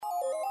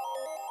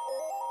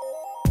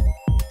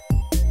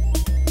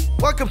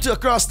Welcome to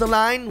Across the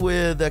Line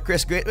with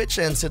Chris Greatwich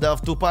and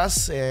Sidav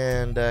Tupas.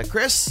 And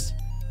Chris,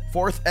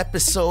 fourth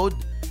episode,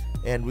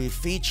 and we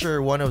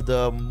feature one of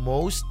the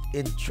most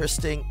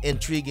interesting,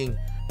 intriguing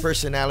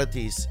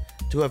personalities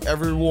to have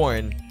ever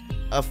worn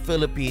a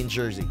Philippine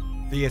jersey.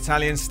 The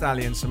Italian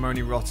stallion,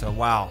 Simone Rota.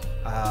 Wow.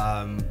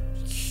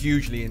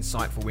 Hugely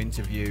insightful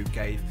interview.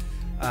 Gave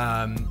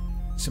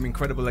some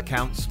incredible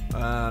accounts,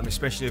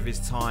 especially of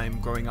his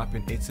time growing up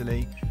in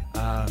Italy.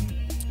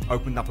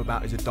 Opened up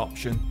about his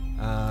adoption,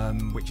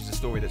 which is a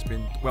story that's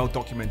been well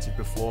documented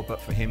before, but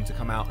for him to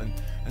come out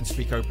and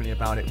speak openly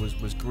about it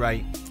was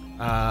great.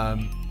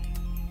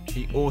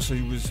 He also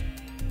was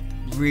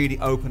really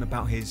open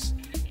about his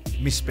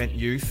misspent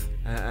youth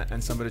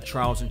and some of the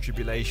trials and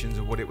tribulations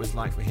of what it was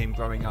like for him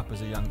growing up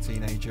as a young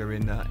teenager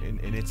in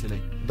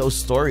Italy. Those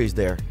stories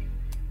there,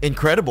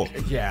 incredible.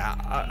 Yeah,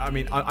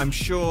 I'm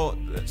sure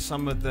that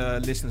some of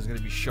the listeners are going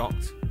to be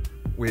shocked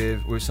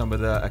with some of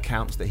the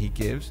accounts that he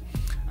gives.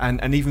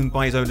 And even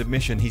by his own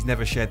admission, he's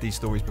never shared these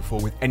stories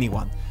before with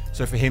anyone.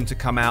 So for him to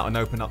come out and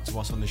open up to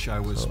us on the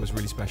show was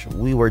really special.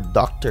 We were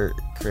Dr.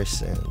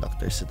 Chris and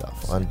Dr.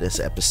 Sidav on this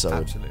episode.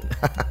 Absolutely.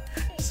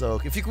 So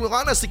if you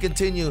want us to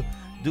continue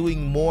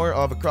doing more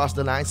of Across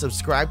the Line,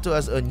 subscribe to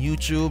us on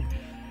YouTube,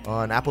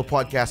 on Apple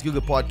Podcasts,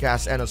 Google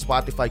Podcasts, and on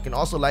Spotify. You can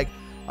also like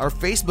our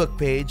Facebook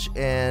page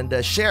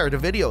and share the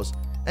videos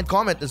and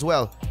comment as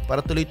well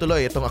para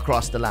tuloy-tuloy itong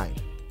Across the Line.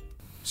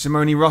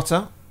 Simone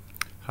Rota.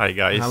 Hi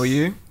guys. How are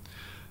you?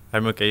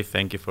 I'm okay.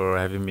 Thank you for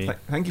having me.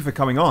 Thank you for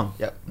coming on.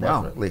 Yep,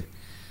 Wow. definitely.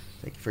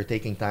 Thank you for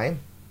taking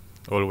time.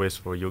 Always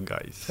for you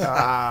guys.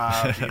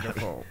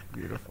 Beautiful.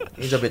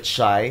 He's a bit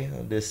shy,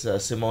 this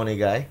Simone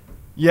guy.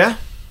 Yeah,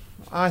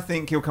 I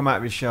think he'll come out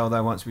of his shell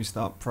though once we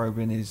start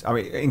probing his.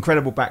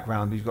 Incredible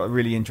background. He's got a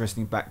really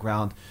interesting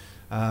background.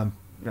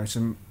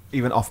 Some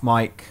even off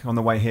mic on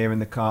the way here in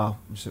the car,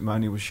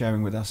 Simone was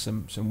sharing with us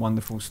some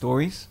wonderful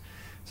stories.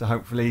 So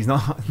hopefully he's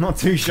not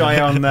too shy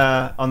on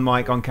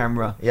mic, on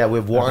camera. Yeah,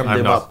 we've warmed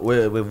him up.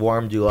 We've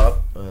warmed you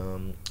up.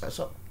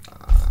 So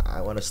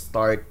I want to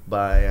start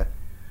by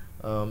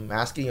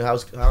asking you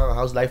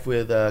how's life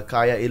with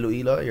Kaya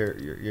Iloilo.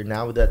 You're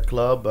now with that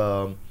club.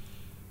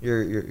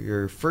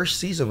 Your first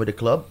season with the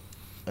club.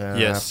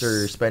 Yes.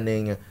 After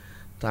spending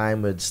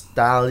time with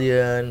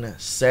Stallion,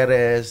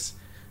 Ceres,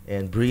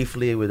 and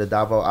briefly with the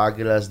Davao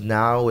Aguilas.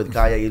 Now with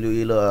Kaya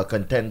Iloilo, a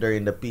contender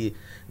in the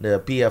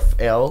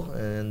PFL,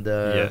 and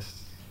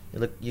Yes.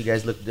 you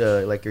guys look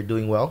like you're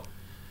doing well.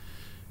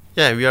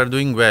 Yeah, we are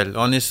doing well.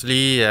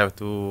 Honestly, I have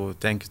to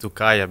thank to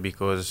Kaya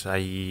because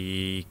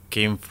I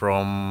came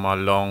from a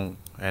long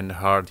and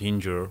hard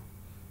injury,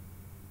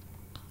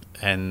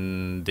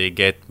 and they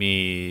get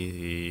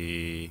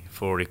me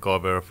for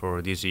recover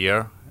for this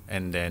year,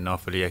 and then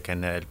hopefully I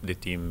can help the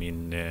team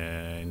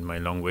in my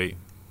long way.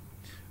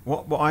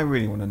 What I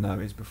really want to know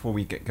is, before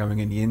we get going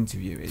in the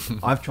interview, is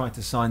I've tried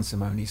to sign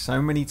Simone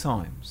so many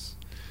times,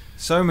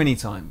 and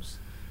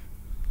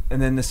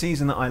then the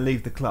season that I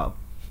leave the club,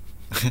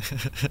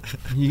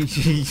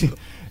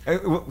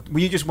 were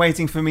you just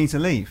waiting for me to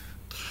leave?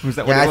 Was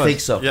that what it was? I think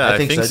so. Yeah, I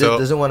think so.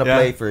 Doesn't want to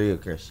play for you,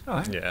 Chris. All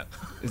right. Yeah.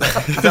 Is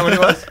that what it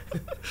was?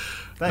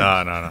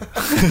 No.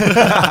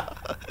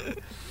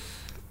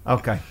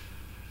 Okay.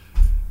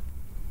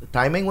 The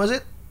timing, was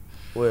it?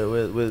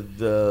 With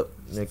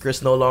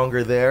Chris no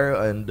longer there,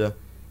 and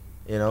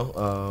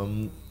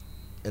and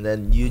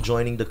then you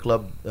joining the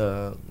club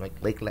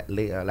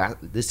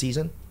this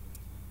season.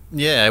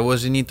 Yeah, I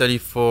was in Italy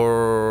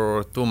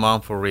for 2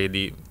 months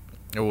already.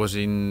 I was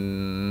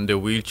in the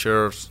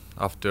wheelchairs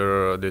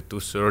after the 2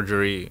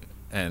 surgery,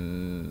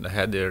 and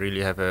I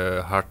really have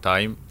a hard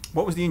time.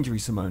 What was the injury,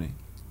 Simone?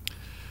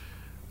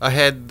 I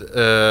had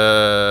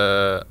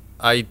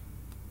I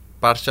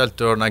partial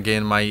turn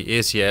again my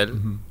ACL,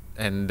 Mm-hmm.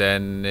 and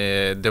then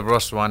the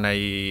worst one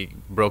I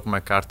broke my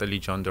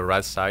cartilage on the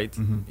right side.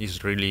 Mhm.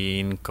 Is really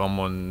in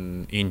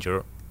common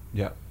injury,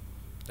 Yeah.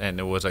 and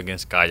it was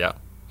against Kaya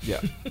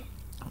Yeah.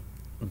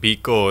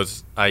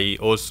 because I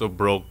also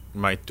broke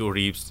my 2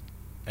 ribs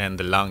and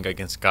the lung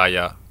against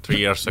Kaya 3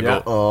 years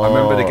ago. Oh, I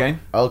remember the game.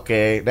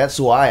 Okay, that's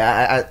why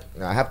I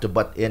have to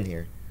butt in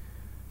here,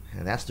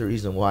 and that's the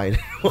reason why I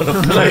want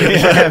to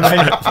play. Yeah,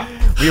 mate.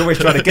 We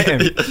always try to get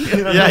him.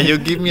 Yeah, you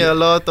give me a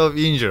lot of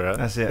injury.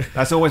 That's it.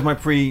 That's always my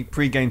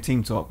pre-game team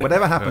talk.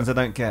 Whatever happens, I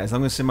don't care. As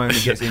long as Simone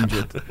gets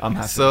injured, I'm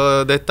happy.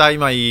 So that time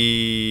I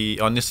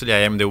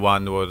am the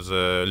one who was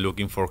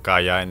looking for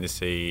Kaya, and they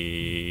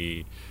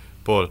say,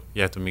 Paul,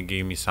 you have to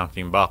give me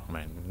something back,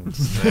 man.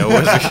 I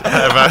was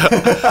have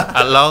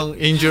a long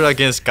injury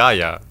against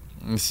Kaya.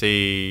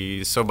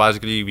 So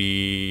basically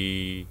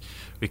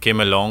we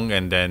came along,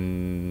 and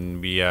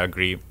then we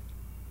agreed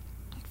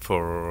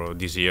for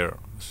this year.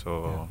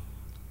 So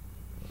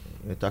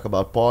We talk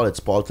about Paul. It's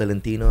Paul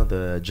Tolentino,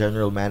 the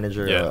general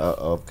manager Yeah.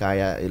 of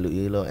Kaya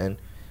Iloilo, and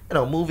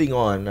moving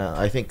on.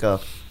 I think a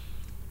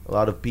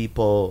lot of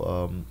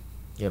people,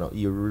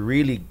 you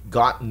really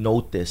got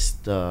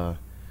noticed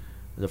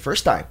the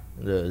first time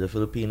the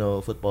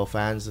Filipino football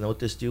fans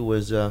noticed you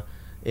was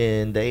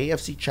in the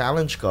AFC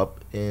Challenge Cup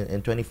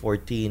in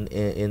 2014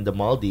 in the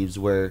Maldives,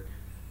 where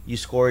you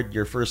scored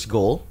your first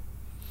goal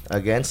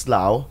against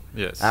Lao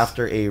Yes.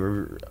 after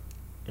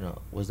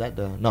was that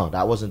the no,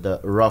 that wasn't the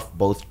rough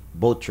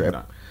boat trip.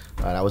 No.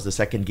 That was the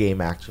second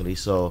game actually.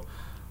 So,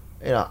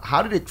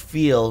 how did it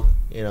feel,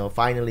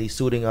 finally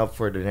suiting up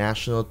for the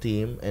national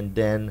team and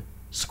then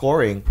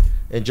scoring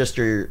in just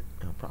your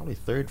probably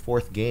third,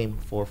 fourth game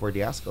for the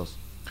Ascos?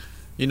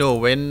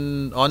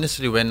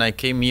 When I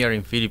came here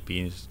in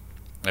Philippines,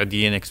 I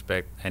didn't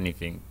expect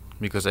anything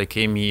because I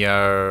came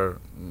here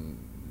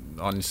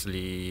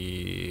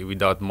honestly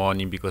without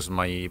money because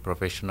my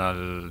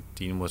professional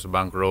team was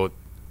bankrupt,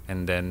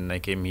 and then I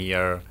came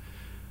here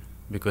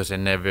because I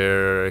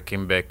never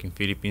came back in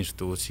Philippines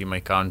to see my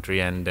country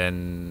and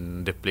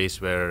then the place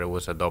where I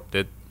was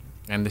adopted.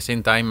 And at the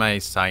same time, I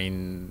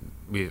signed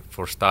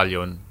for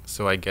Stallion,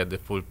 so I get the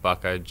full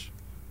package,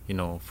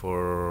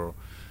 for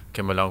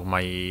came along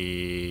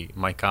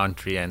my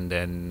country and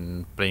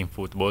then playing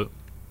football.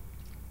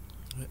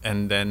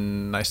 And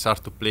then I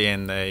start to play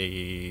and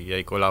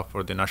I call out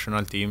for the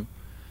national team.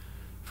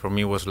 For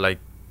me, it was like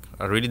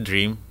a really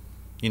dream.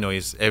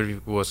 Every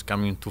was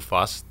coming too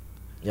fast.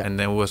 Yeah. And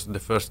then it was the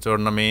first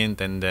tournament,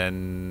 and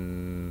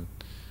then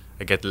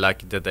I get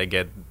lucky that I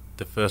get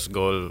the first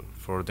goal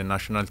for the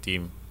national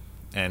team.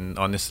 And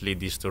honestly,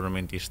 this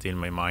tournament is still in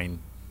my mind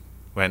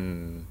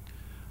when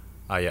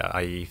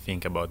I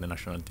think about the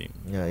national team.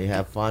 Yeah, you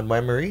have fond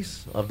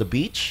memories of the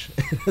beach,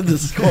 the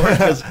scoring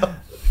as well.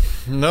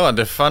 No,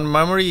 the fun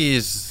memory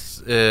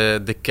is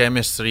the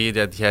chemistry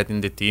that he had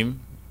in the team.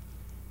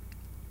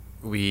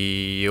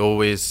 We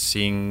always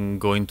sing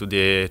going to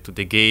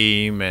the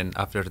game and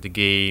after the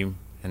game,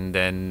 and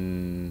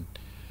then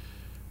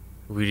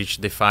we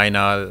reached the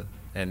final,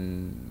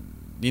 and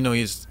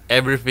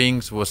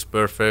everything was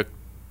perfect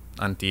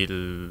until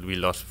we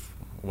lost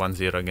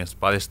 1-0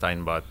 against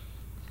Palestine. But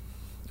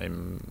I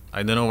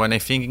don't know, when I'm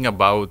thinking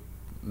about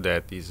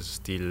that, is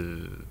still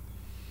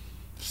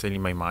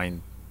in my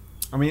mind.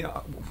 I mean,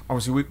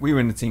 obviously we were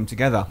in the team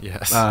together.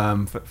 Yes.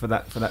 For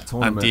that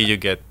tournament. Until you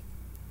get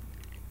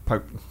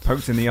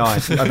poked in the eye.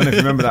 I don't know if you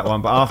remember that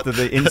one, but after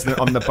the incident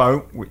on the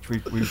boat, which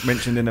we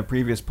mentioned in a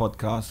previous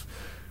podcast,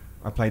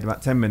 I played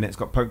about 10 minutes,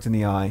 got poked in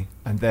the eye,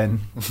 and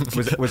then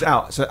was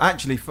out. So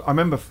actually, I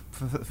remember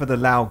for the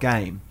Lao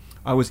game,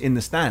 I was in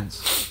the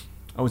stands.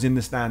 I was in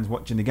the stands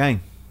watching the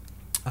game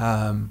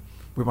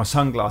with my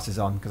sunglasses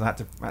on because I had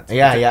to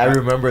I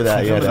remember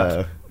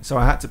that. So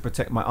I had to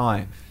protect my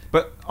eye.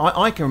 But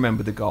I can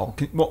remember the goal.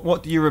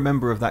 What do you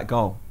remember of that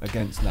goal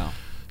against Lao?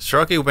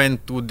 Sharky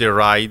went to the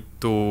right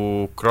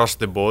to cross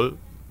the ball,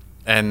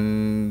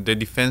 and the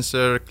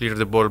defender cleared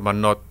the ball but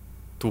not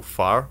too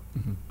far.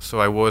 Mm-hmm. So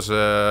I was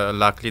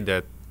lucky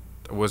that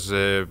I was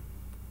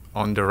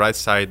on the right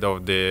side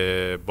of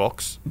the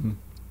box, Mm-hmm.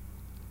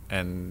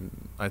 and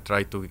I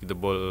tried to kick the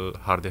ball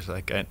hard as I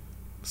can.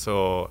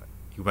 So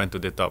he went to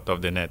the top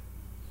of the net.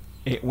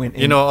 It went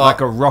in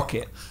like a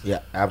rocket. Yeah,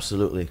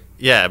 absolutely.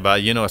 Yeah,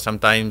 but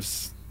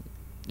sometimes,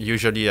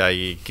 usually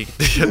I kick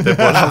the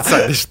ball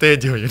outside the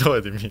stadium. You know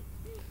what I mean?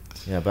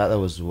 Yeah, but that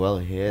was well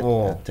hit.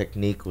 Oh. The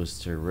technique was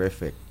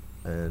terrific,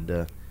 and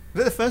Was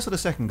it the first or the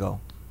second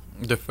goal?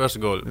 The first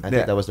goal. I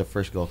think that was the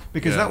first goal.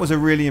 Because Yeah. that was a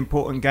really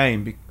important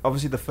game.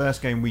 Obviously, the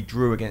first game we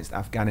drew against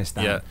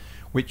Afghanistan, Yeah.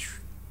 which,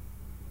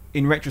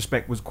 in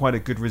retrospect, was quite a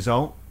good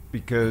result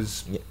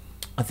because Yeah.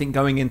 I think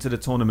going into the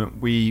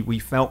tournament we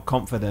felt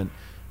confident,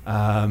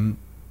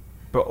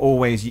 but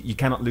always you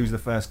cannot lose the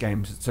first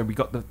game. So we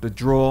got the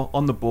draw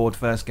on the board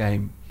first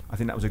game. I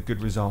think that was a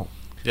good result.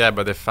 Yeah,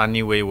 but the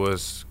funny way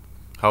was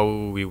how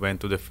we went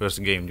to the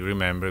first game. Do you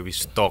remember? We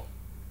stuck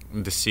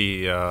in the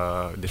sea,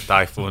 the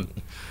typhoon,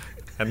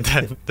 and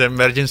then the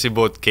emergency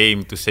boat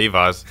came to save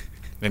us.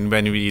 And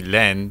when we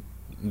land,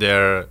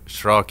 they're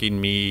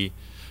shocking me.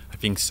 I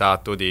think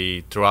Sato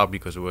they threw up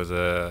because it was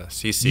a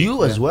CC.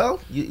 You as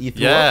well? You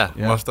threw Yeah, up?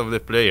 Yeah. most of the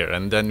player.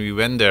 And then we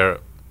went there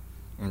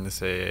and they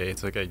say,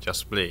 it's okay,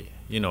 just play.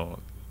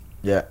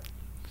 Yeah.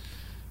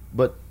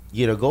 But,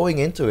 going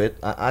into it,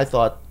 I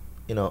thought,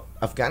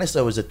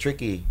 Afghanistan was a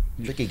tricky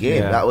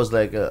game. Yeah. That was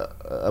like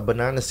a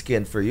banana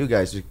skin for you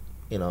guys.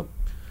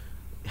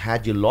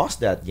 Had you lost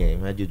that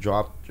game, had you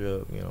dropped,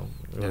 or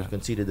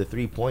conceded the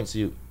 3 points,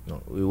 we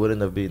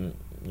wouldn't have been,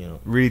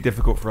 Really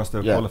difficult for us to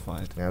have Yeah.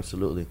 qualified.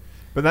 absolutely.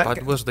 But that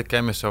But was the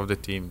chemistry of the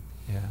team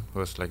yeah.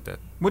 was like that.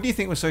 What do you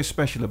think was so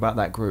special about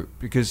that group?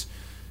 Because,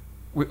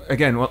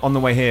 again, on the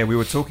way here, we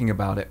were talking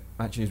about it,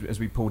 actually, as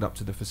we pulled up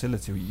to the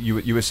facility.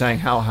 You were saying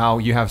how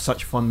you have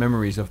such fond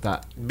memories of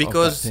that.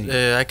 Because of that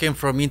team. I came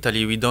from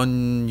Italy, we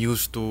don't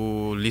used to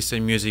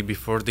listen music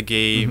before the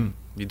game. Mhm.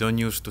 We don't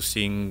used to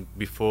sing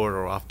before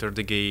or after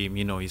the game.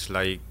 It's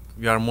like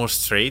we are more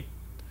straight.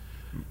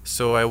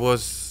 So I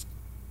was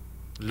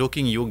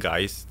looking you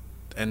guys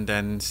and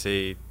then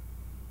say,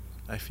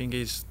 I think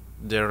it's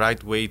the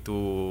right way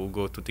to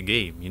go to the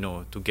game.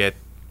 To get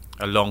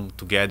along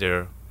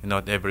together.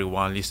 Not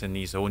everyone listen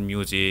his own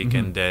music Mhm.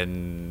 and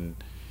then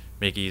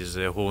make his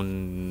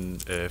own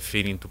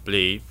feeling to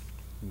play.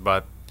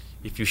 But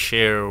if you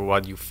share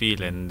what you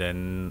feel and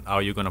then how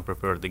you're gonna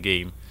prepare the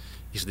game,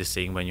 is the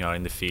same when you are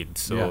in the field.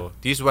 So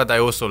this is what I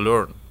also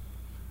learned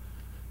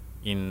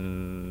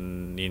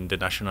in the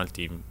national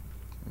team,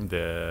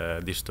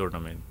 this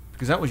tournament.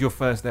 Because that was your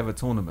first ever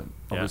tournament,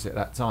 obviously, at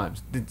that time.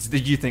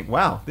 Did you think,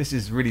 wow, this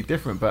is really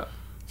different, but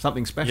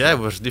something special? Yeah, it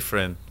was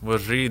different. It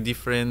was really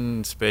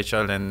different,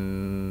 special,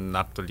 and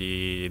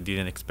actually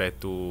didn't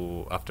expect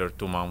to, after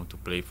 2 months, to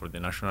play for the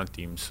national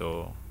team.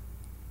 So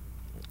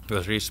it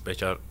was really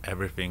special,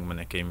 everything, when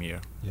I came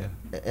here. Yeah.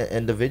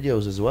 And the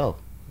videos as well.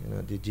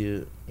 Did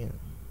you,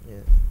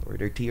 were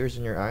there tears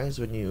in your eyes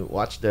when you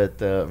watched that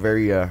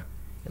very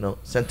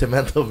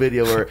sentimental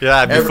video where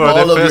before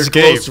all the of your first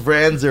game, close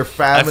friends or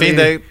family? I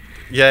think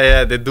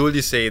the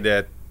Dooley say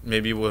that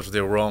maybe it was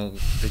the wrong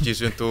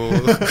decision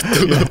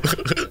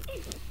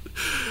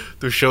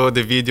to show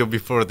the video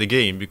before the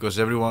game, because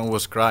everyone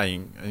was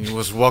crying and he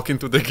was walking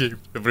to the game.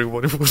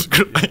 Everyone was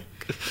crying.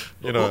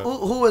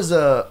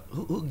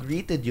 Who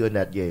greeted you in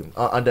that game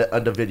on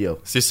the video?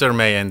 Sister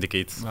May and the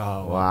kids.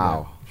 Oh,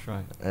 wow. Yeah, that's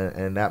right.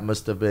 And that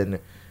must have been.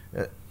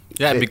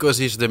 Because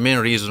it's the main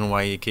reason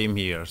why he came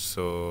here.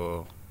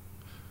 So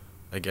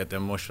I get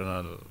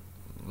emotional,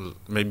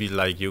 maybe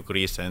like you,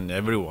 Chris, and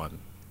everyone.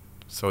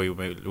 So we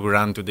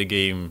ran to the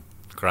game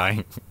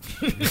crying.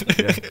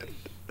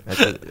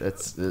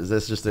 That's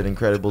just an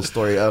incredible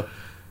story.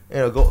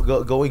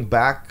 Going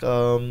back,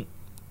 with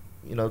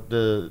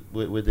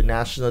the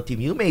national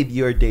team, you made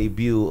your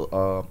debut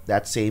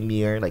that same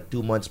year, like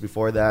 2 months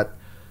before that.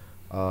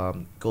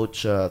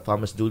 Coach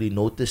Thomas Dooley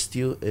noticed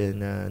you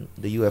in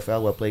the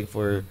UFL while playing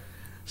for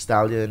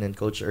Stallion, and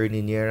Coach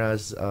Ernie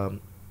Nieras.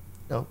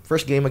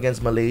 First game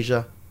against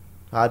Malaysia.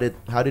 How did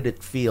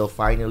it feel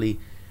finally?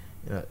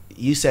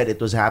 You said it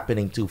was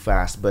happening too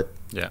fast, but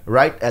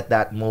right at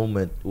that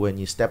moment when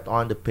you stepped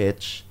on the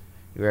pitch,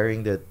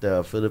 wearing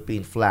the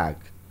Philippine flag,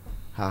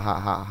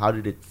 how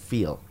did it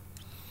feel?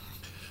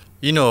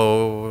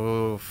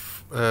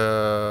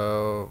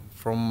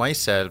 From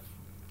myself,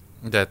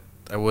 that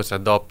I was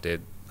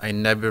adopted, I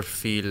never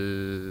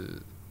feel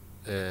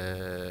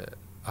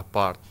a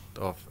part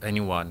of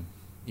anyone,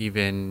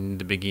 even in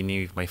the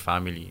beginning with my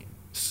family.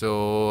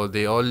 So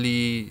the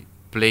only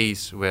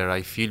place where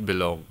I feel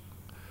belong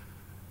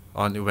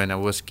when I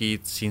was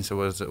kid, since I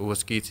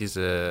was kid, is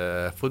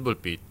a football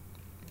pitch,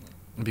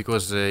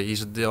 because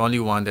it's the only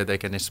one that I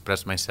can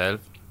express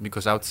myself.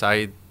 Because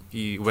outside,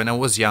 when I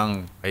was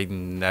young, I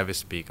never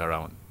speak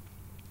around,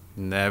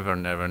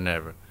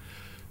 never.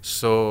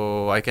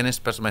 So I can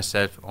express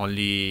myself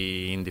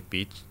only in the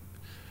pitch.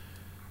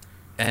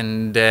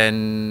 And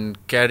then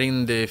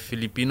carrying the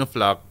Filipino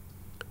flag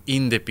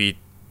in the pitch,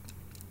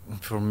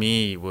 for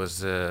me,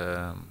 was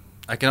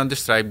I cannot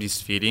describe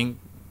this feeling,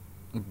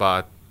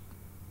 but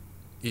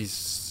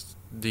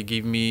they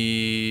give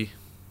me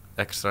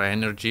extra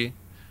energy,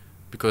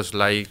 because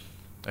like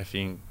I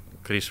think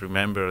Chris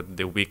remembered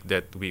the week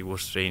that we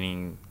was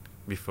training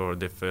before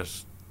the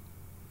first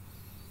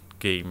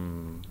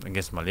game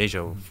against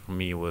Malaysia. For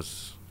me,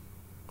 was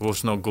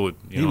not good.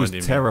 He was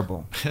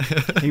terrible.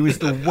 He was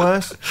the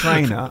worst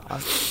trainer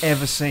I've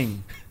ever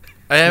seen.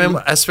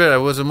 I swear, I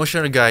was an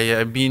emotional guy.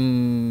 I've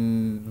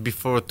been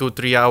before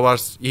 2-3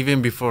 hours,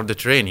 even before the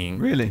training.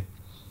 Really?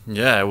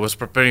 Yeah, I was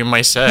preparing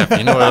myself,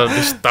 all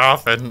the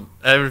stuff and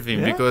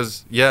everything,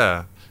 because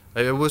I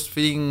was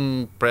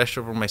feeling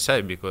pressure for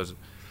myself, because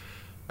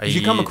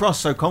you come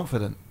across so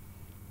confident.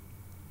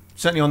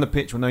 Certainly on the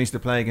pitch, when I used to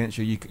play against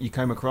you, you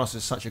came across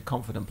as such a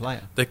confident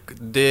player.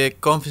 The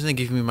confidence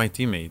gave me my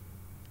teammate.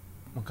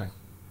 Okay.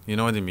 You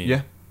know what I mean?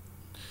 Yeah.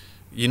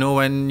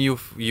 When you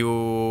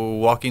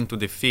walk into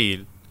the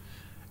field,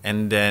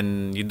 and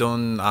then you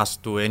don't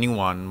ask to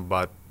anyone,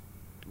 but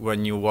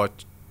when you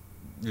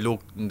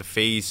look in the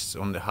face,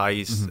 on the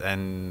eyes,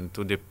 and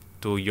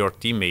to your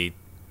teammate,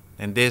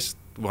 and this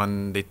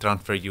one, they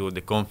transfer you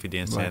the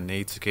confidence, and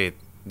it's okay.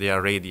 They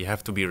are ready. You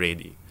have to be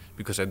ready,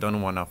 because I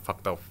don't want to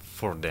fuck up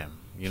for them.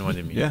 You know what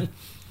I mean? Yeah.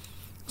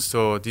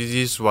 So this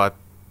is what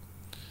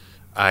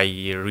I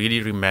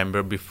really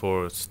remember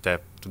before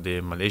step to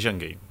the Malaysian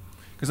game.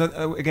 Because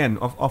again,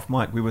 off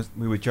mic, we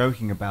were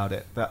joking about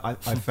it, but I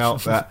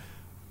felt that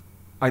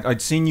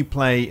I'd seen you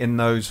play in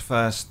those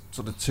first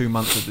sort of 2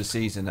 months of the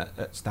season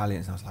at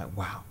Stallions, and I was like,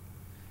 wow,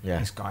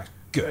 this guy's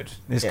good.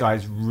 This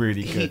guy's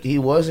really good. He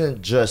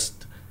wasn't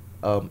just,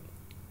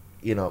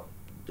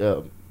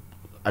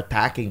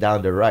 attacking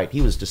down the right.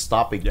 He was just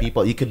stopping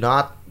people. You could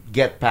not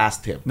get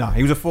past him. No,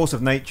 he was a force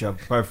of nature,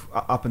 both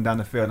up and down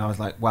the field. And I was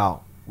like,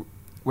 wow,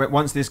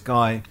 once this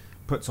guy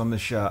puts on the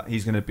shirt,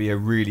 he's going to be a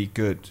really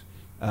good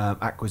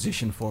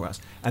acquisition for us.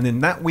 And then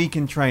that week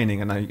in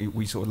training, and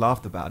we sort of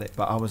laughed about it,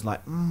 but I was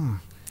like,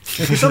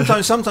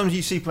 Because sometimes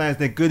you see players,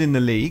 they're good in the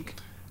league,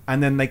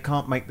 and then they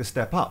can't make the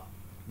step up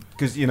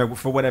because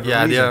for whatever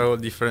reason. Yeah, they are all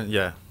different.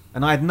 Yeah.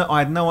 And I had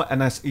no,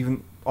 and that's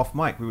even off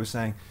mic. We were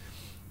saying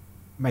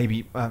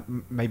maybe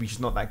she's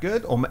not that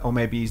good, or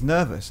maybe he's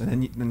nervous,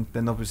 and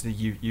then obviously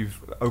you've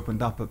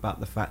opened up about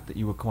the fact that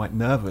you were quite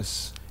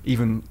nervous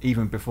even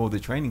before the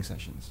training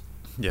sessions.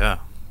 Yeah,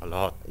 a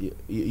lot.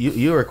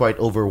 You were quite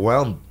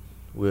overwhelmed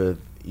with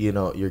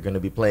you're gonna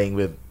be playing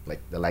with like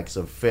the likes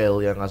of Phil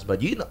Yangas,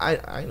 but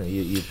I know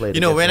you played.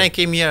 You know, against when them. I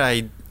came here,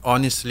 I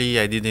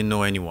didn't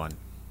know anyone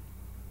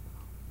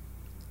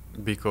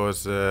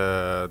because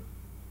I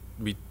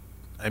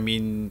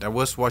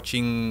was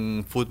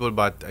watching football,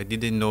 but I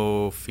didn't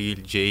know Phil,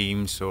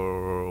 James,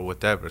 or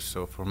whatever.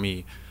 So for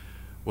me,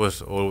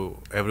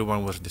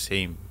 everyone was the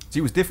same. See,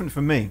 it was different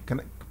for me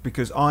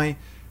because I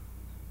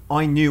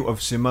knew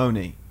of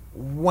Simone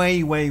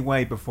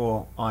way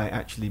before I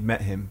actually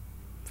met him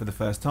for the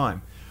first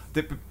time.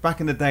 Back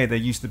in the day, there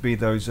used to be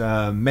those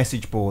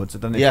message boards. I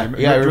don't know. Yeah, if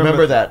you I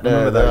remember that.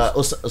 Remember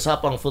those?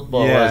 Usapang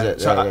football. Yeah. Was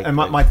it? So, and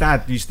my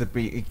dad used to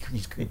be.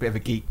 He's a bit of a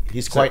geek.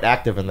 He's quite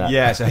active in that.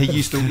 Yeah, so he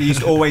used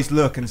to always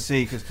look and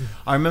see, because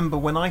I remember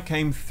when I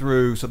came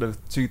through sort of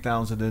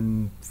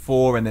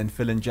 2004, and then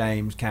Phil and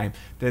James came.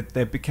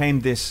 There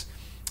became this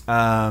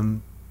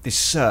this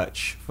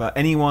search for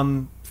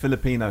anyone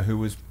Filipino who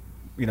was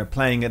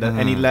playing at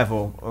any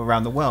level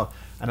around the world.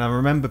 And I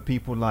remember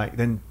people like,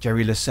 then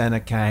Jerry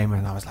Lucena came,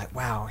 and I was like,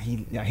 wow,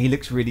 he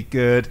looks really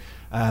good.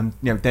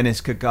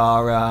 Dennis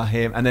Kagara,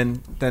 him, and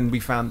then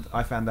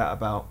I found out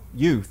about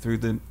you through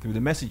the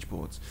message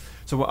boards.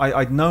 So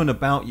I'd known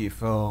about you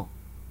for,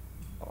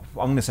 I'm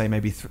going to say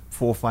maybe 4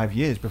 or 5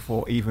 years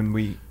before even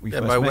we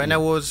first But met when you. I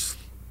was,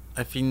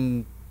 I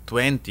think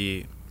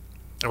 20,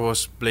 I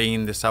was playing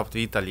in the south of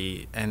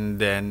Italy, and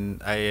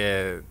then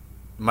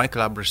my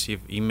club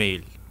received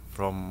email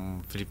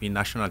from Philippine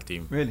national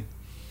team. Really?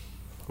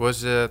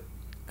 Was I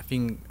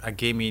think a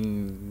game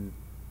in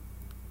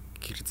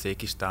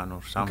Kyrgyzstan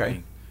or something.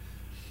 Okay.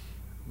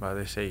 But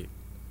they say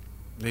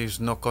there's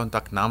no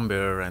contact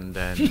number, and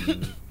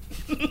then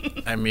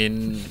I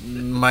mean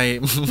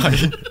my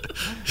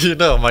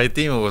my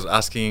team was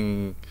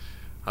asking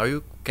how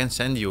you can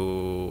send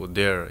you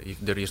there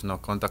if there is no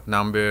contact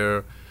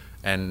number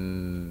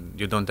and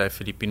you don't have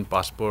Philippine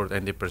passport,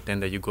 and they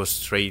pretend that you go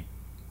straight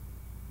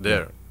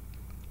there.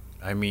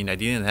 I mean, I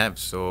didn't have,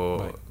 so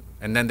Right.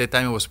 And then the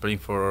time I was playing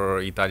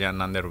for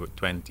Italian under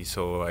 20,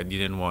 so I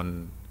didn't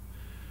want.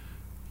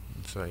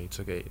 So it's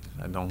okay,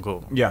 I don't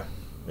go. Yeah.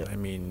 I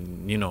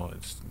mean, it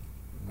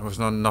was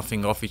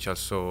nothing official,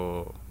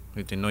 so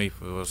we didn't know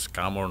if it was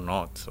scam or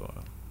not. So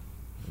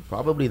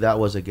Probably that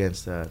was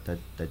against that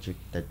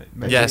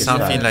Yeah,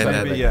 something like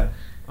that. Maybe, yeah.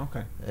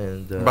 Okay.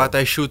 And but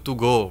I should to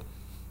go.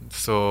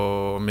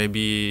 So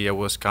maybe I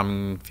was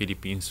coming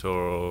Philippines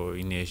or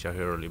in Asia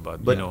early, but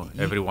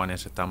everyone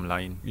has a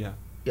timeline. Yeah.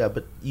 yeah,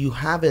 but you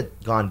haven't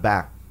gone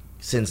back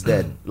since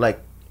then. Like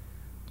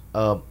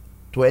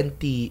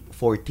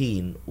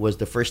 2014 was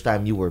the first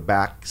time you were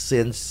back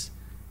since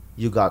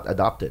you got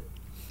adopted,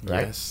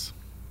 right? Yes.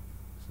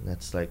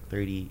 That's like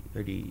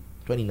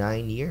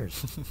 29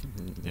 years.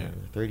 Yeah.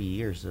 30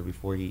 years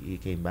before he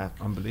came back.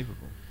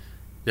 Unbelievable.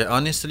 Yeah,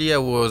 honestly, I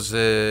was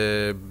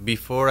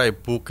before I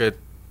booked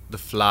the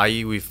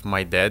fly with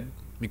my dad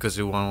because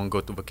we want to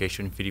go to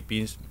vacation in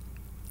Philippines.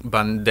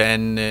 But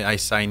then I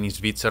signed in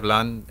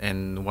Switzerland,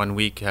 and 1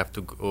 week I have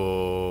to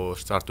go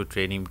start to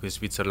training because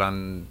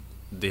Switzerland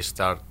they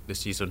start the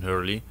season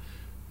early,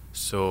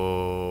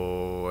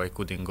 so I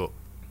couldn't go.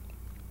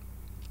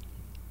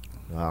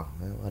 Wow,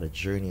 what a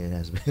journey it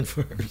has been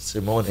for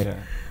Simone.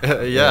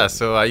 Yeah. Yeah,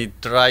 so I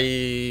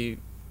try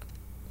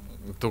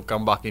to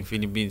come back in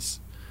Philippines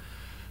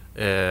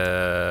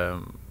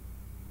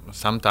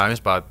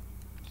sometimes, but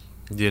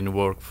didn't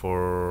work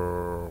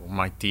for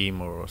my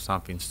team or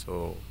something.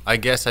 So I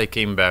guess I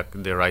came back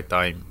the right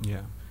time.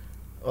 Yeah.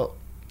 Well,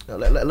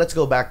 let's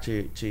go back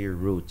to your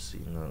roots.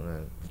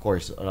 Of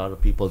course, a lot of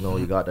people know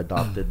you got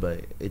adopted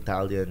by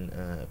Italian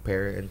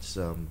parents.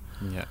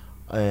 Yeah.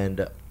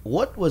 And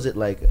what was it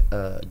like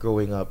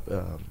growing up?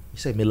 You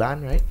say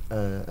Milan, right?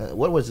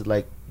 What was it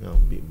like?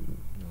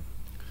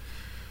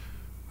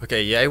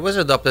 Okay, yeah, I was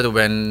adopted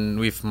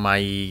with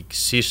my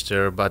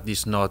sister, but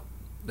it's not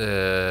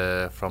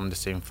from the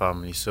same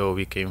family. So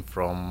we came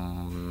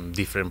from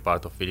different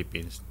part of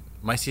Philippines.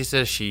 My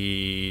sister,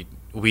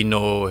 we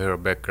know her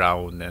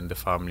background and the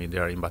family. They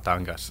are in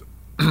Batangas.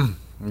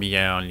 Me,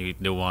 I only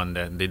the one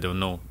that they don't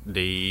know.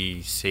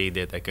 They say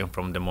that I came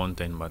from the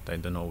mountain, but I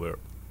don't know where.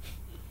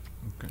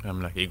 Okay. I'm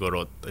like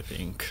Igorot, I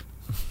think.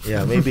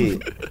 Yeah, maybe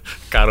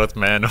Carrot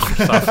Man or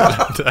something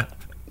like that.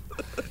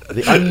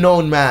 the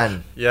unknown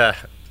man. Yeah.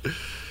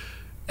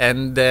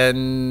 And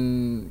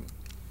then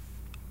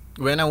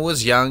when I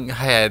was young, I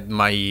had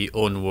my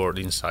own world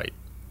inside.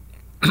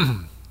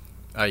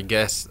 I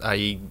guess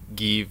I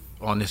give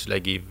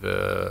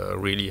a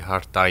really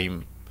hard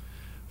time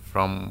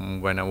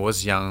from when I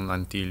was young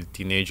until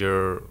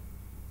teenager.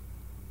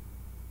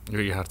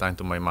 Really hard time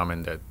to my mom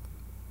and dad,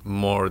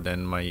 more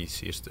than my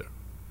sister.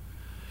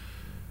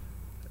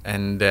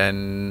 And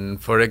then,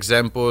 for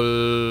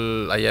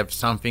example, I have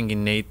something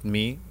innate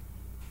me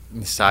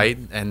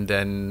inside, and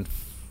then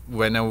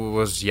when I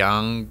was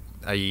young,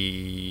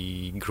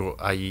 I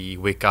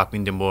wake up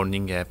in the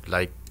morning, have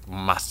like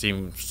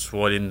massive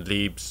swollen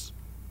lips,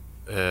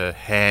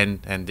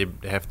 hand, and they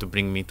have to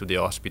bring me to the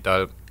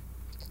hospital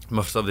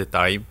most of the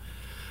time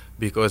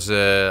because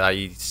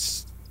I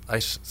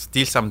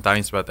still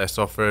sometimes, but I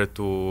suffer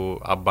to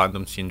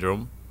abandon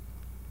syndrome.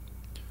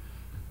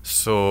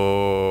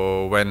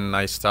 So when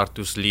I start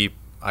to sleep,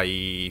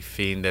 I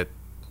feel that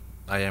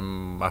I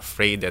am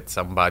afraid that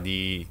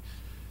somebody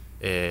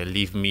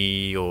leave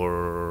me,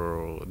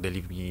 or they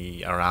leave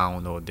me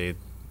around, or they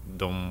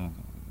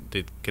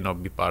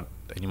cannot be part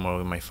anymore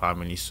with my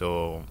family.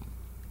 So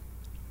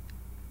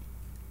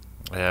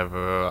I have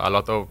a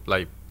lot of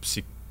like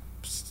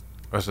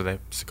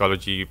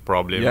psychology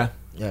problem. Yeah.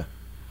 Yeah.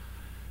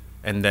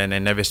 And then I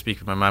never speak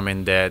with my mom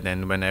and dad.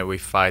 And whenever we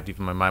fight with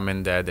my mom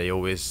and dad, they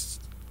always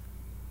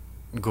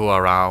go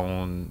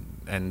around.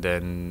 And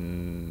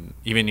then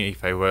even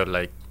if I were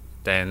like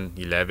 10,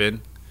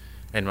 11,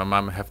 and my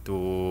mom have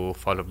to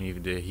follow me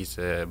with his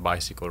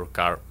bicycle or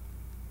car,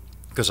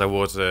 because I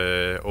was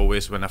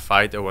always, when I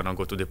fight, I wanna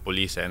go to the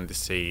police and they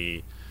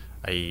say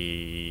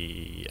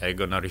I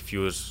gonna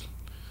refuse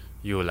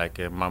you, like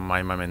my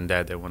mom and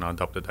dad, I wanna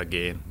adopt it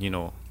again.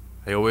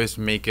 I always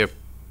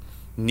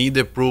need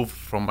a proof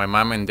from my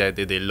mom and dad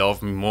that they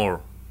love me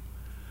more.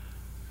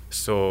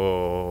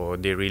 So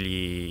they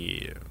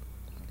really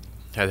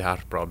had a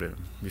heart problem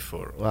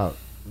before. Wow,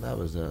 that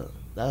was a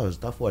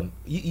tough one.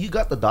 You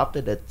got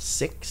adopted at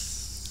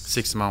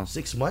 6 months.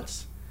 6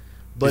 months.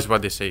 This is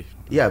what they say.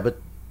 Yeah, but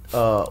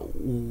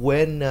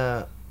when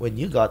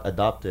you got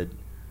adopted,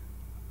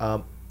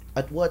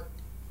 at what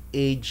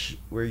age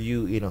were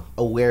you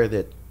aware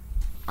that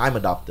I'm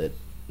adopted,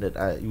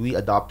 that we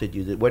adopted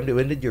you? When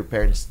did your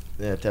parents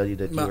tell you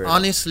that you were?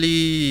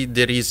 Honestly,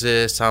 there's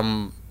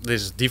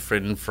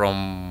different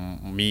from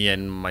me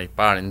and my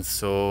parents.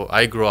 So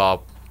I grew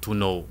up to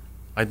know.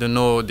 I don't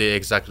know the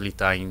exactly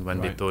time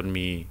when they told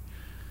me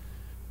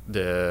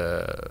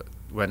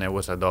when I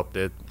was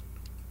adopted,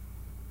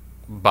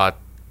 but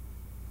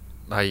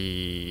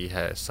I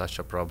had such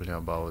a problem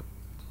about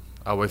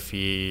how I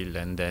feel,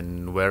 and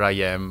then where I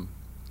am,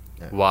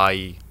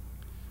 why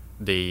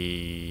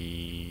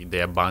they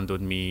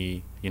abandoned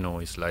me.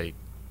 It's like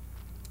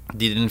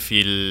didn't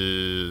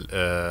feel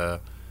a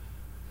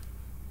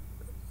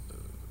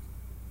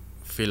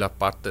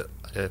part,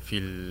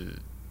 feel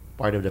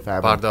part of the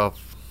family, part of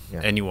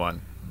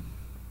anyone.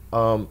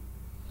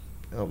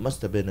 It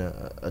must have been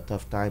a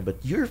tough time, but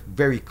you're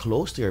very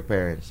close to your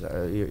parents.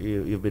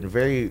 You've been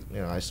very,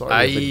 I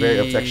saw you've been very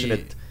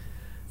affectionate.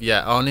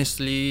 Yeah,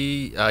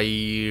 honestly, I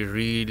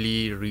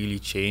really, really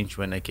changed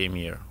when I came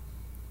here.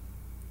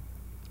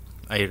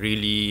 I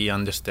really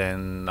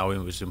understand how it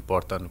was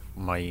important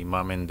my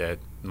mom and dad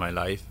in my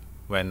life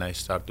when I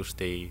start to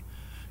stay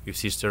with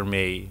Sister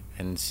May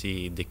and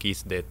see the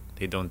kids that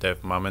they don't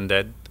have mom and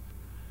dad.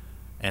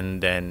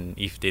 And then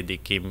if they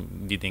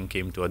didn't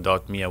came to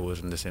adopt me, I was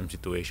in the same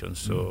situation.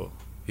 So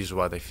this is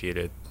what I feel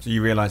it. So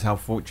you realize how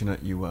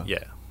fortunate you were.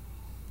 Yeah.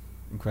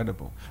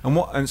 Incredible.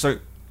 And so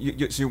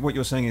so what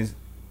you're saying is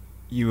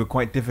you were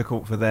quite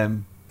difficult for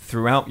them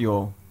throughout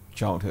your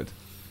childhood.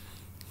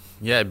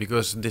 Yeah,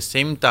 because the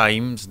same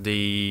times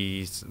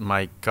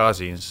my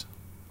cousins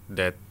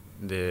that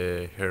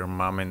her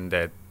mom and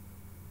dad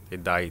they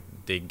died,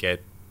 they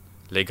get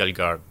legal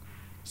guard.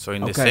 So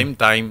in the same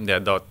time they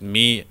adopt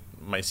me,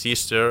 my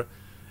sister,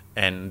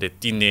 and the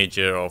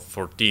teenager of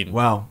 14.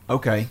 Wow.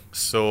 Okay.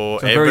 So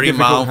a very every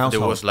difficult month household.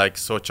 there was like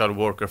social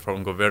worker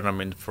from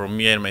government for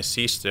me and my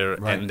sister,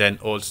 and then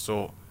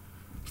also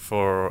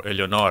for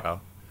Eleonora,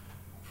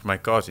 for my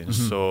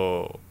cousins.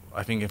 So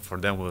I think for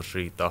them it was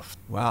really tough.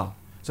 Wow.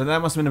 So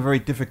that must have been a very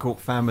difficult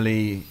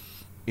family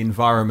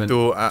environment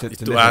to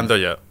live in. handle.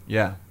 Yeah.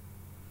 Yeah.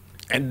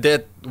 And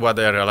that's what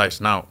I realize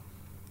now,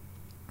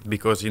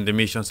 because in the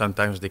mission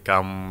sometimes they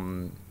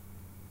come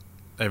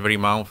every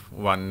month.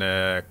 One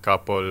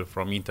couple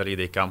from Italy,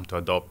 they come to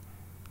adopt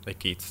the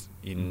kids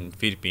in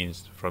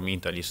Philippines from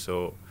Italy.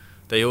 So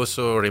they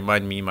also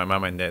remind me, my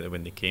mom and dad,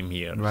 when they came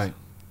here. Right.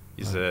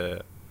 It's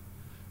an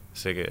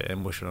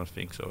emotional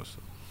thing also.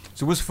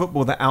 So was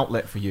football the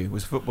outlet for you?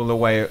 Was football a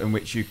way in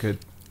which you could?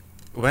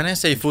 When I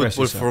say express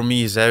football, yourself? for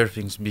me is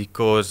everything,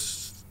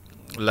 because,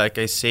 like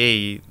I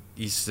say,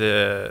 is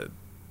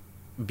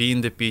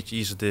being the pitch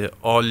is the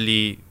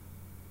only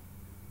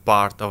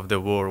part of the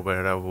world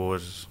where I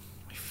was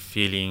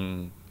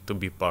feeling to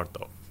be part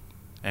of,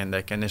 and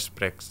I can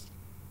express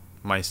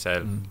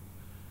myself,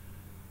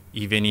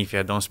 even if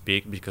I don't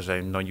speak, because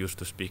I'm not used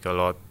to speak a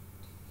lot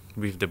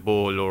with the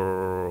ball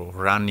or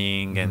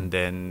running, and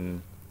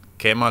then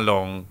came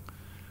along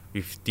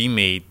with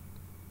teammate,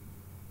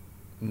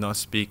 not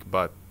speak,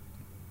 but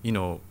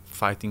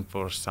fighting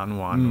for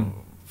someone,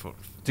 or for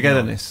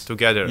Togetherness.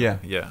 together.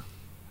 Yeah.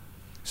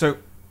 So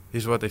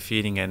this is what I'm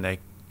feeling, and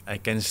I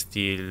can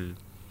still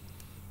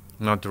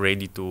not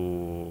ready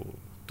to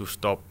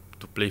stop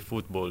to play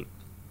football.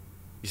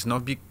 It's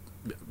not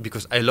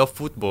because I love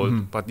football,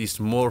 but it's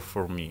more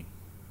for me.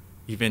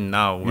 Even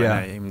now, when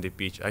I am in the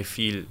pitch, I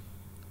feel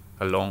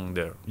alone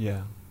there.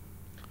 yeah.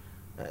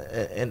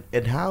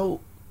 And how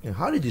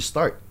did you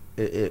start?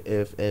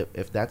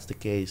 If that's the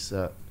case,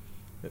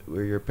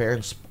 were your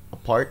parents a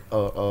part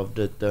of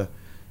the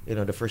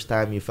the first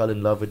time you fell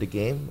in love with the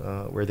game?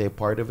 Were they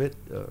part of it?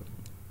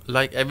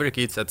 Like every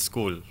kids at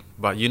school,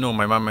 But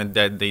my mom and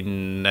dad, they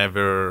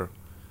never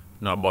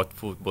know about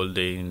football.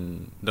 They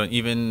don't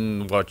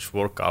even watch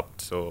World Cup.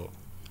 So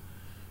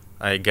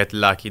I get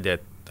lucky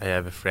that I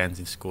have friends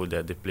in school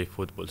that they play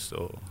football.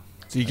 So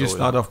you just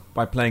start off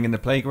by playing in the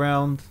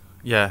playground?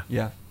 Yeah.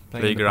 Yeah.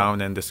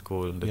 Playground and the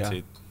school. That's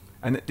it.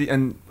 And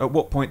at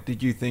what point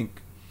did you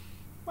think,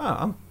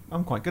 wow,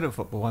 I'm quite good at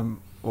football.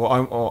 I'm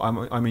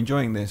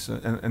enjoying this.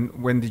 And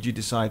when did you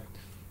decide,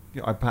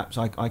 perhaps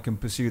I can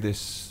pursue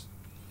this?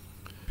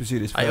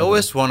 I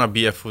always want to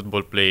be a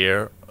football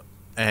player,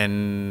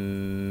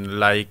 and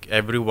like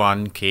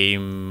everyone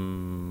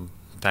came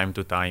time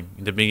to time.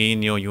 In the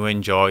beginning, you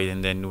enjoy,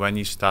 and then when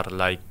you start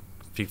like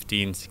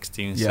 15,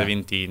 16,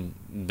 17,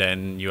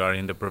 then you are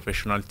in the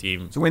professional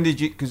team. So when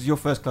did you? Because your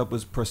first club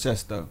was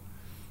Prosesto.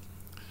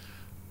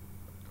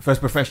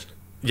 First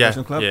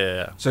professional club.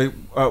 Yeah. So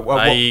at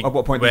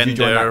what point did you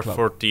join that club?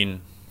 14.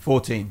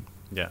 14.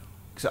 Yeah.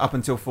 So up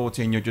until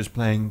 14, you're just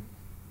playing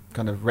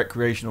kind of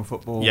recreational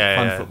football,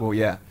 football,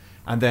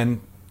 and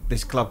then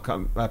this club,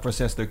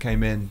 Prosesto,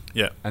 came in,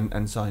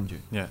 and signed you.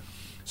 Yeah.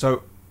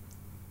 So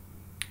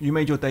you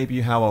made your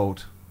debut how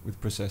old with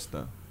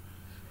Prosesto?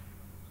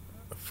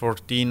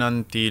 14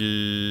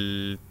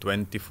 until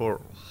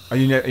 24.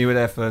 You were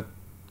there for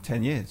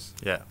 10 years?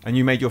 Yeah. And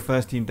you made your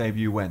first team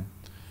debut when?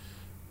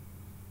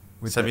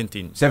 With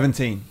 17.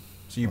 17.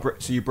 So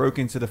you broke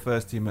into the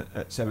first team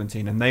at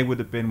 17, and they would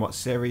have been what,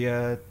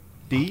 Serie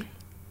D?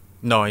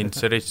 No, in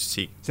Serie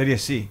C. Serie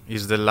C.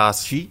 Is the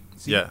last. C?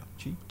 Yeah.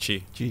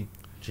 C.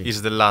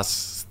 Is the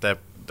last step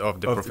of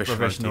the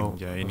professional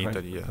team. Yeah, in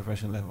Italy. Yeah.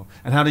 Professional level.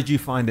 And how did you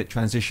find it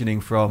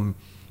transitioning from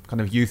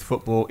kind of youth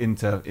football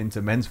into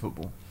men's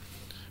football?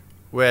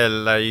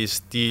 Well, I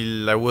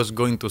was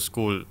going to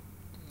school,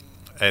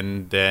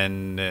 and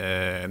then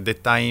at the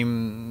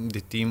time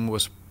the team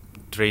was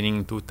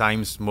training 2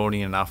 times,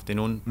 morning and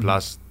afternoon,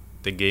 plus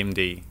the game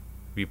day.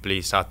 We play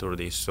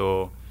Saturday,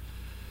 so.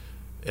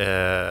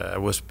 I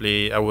was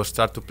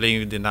start to play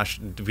with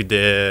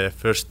the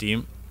first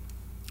team,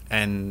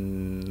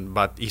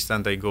 but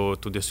instant I go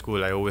to the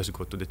school, I always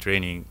go to the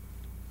training.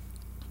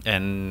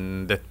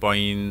 And that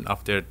point,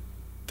 after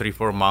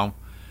 3-4 months,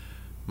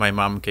 my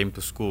mom came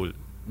to school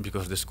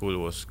because the school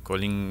was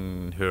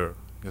calling her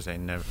because I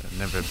never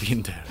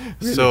been there.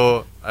 Really?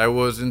 So I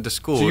was in the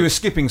school. So you were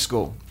skipping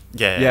school?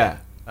 Yeah.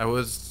 I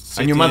was.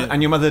 And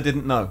your mother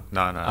didn't know?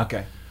 No.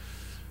 Okay.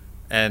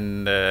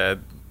 And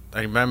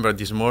I remember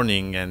this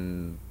morning,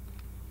 and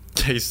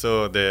I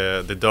saw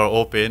the door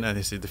open, and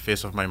I see the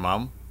face of my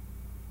mom,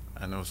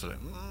 and I was like,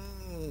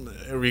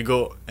 here we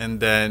go.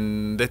 And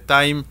then the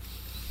time,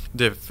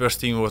 the first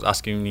thing was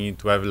asking me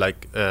to have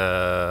like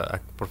a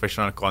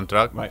professional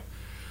contract. Right.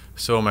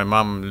 So my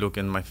mom looked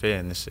in my face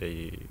and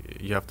say,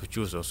 you have to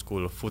choose a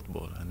school of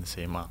football. And I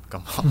say, Mom,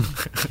 come on.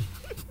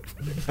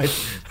 I'm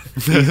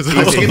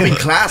skipping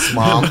class,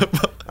 Mom.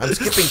 I'm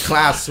skipping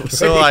class.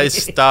 So I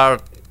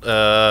start.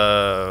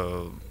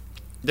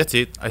 That's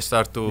it. I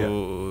start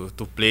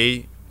to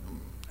play,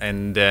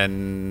 and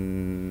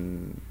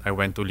then I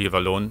went to live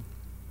alone.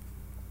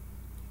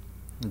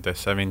 The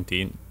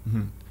 17,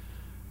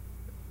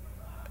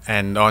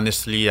 and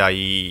honestly,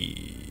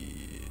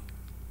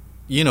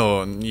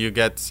 you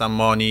get some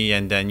money,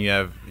 and then you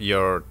have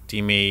your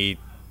teammate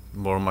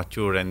more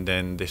mature, and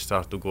then they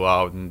start to go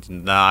out in the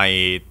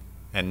night,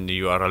 and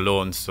you are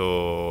alone,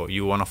 so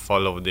you want to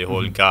follow the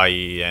whole guy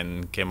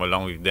and came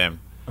along with them.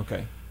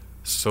 Okay.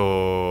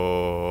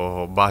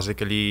 So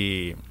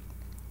basically,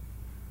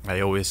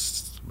 I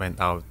always went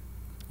out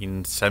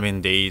in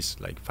 7 days,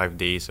 like 5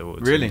 days. I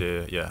was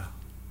really?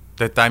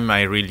 That time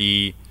I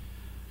really,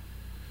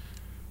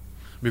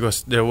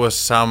 because there was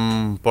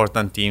some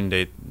important team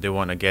that they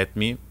want to get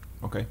me.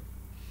 Okay.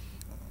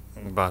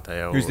 But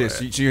who's this?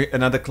 So you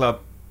another club?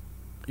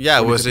 Yeah,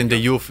 I was in the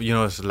youth.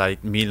 It's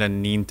like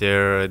Milan,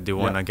 Inter. They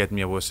want to get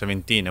me. I was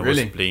 17. I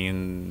was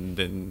playing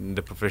in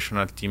the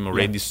professional team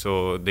already,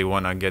 so they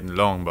want to get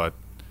along. But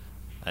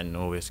I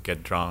always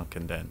get drunk,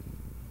 and then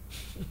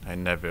I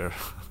never.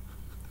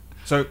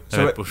 So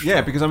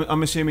because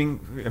I'm assuming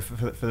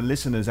for the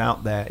listeners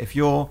out there, if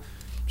you're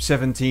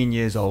 17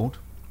 years old,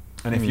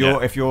 and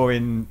if you're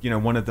in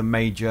one of the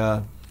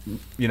major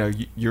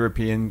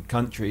European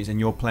countries, and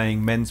you're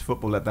playing men's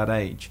football at that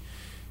age,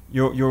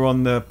 you're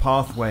on the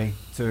pathway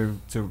to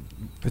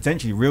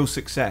potentially real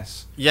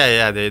success.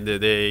 Yeah,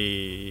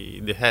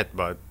 they had,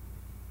 but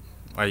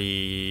I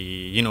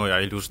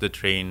lose the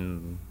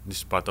train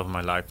this part of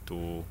my life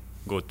to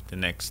go to the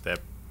next step,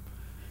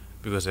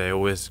 because I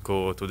always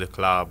go to the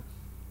club,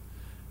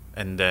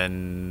 and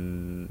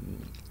then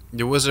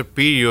there was a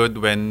period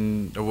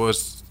when I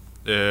was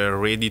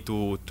ready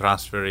to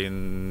transfer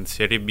in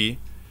Serie B.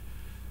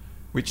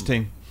 Which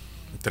team?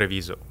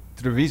 Treviso.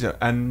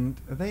 And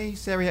are they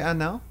Serie A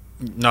now?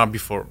 No,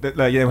 before.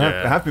 They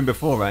have been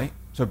before, right?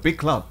 So big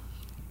club.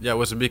 Yeah, it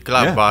was a big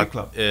club,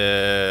 but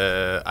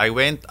I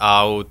went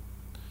out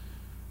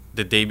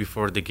the day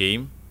before the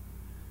game,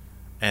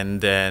 and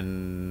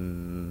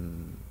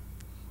then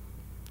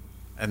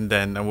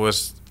I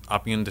was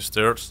up in the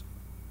stairs,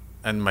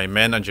 and my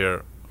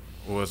manager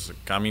was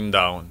coming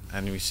down,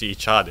 and we see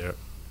each other.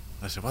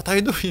 I said, "What are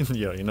you doing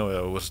here?" You know,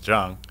 I was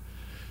drunk,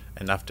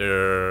 and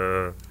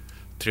after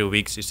 3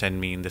 weeks, he sent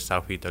me in the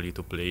South Italy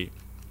to play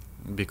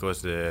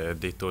because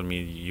they told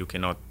me you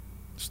cannot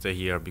stay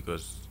here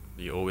because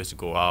you always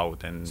go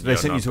out. And So they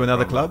sent you to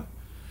another club?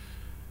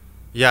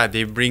 Yeah,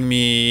 they bring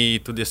me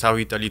to the South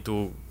Italy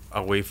to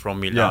away from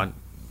Milan,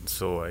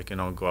 so I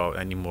cannot go out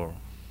anymore.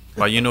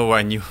 But you know,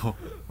 when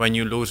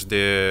you lose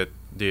the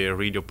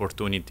real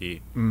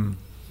opportunity,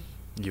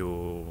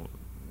 you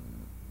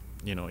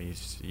know,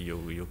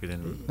 you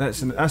couldn't.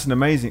 That's an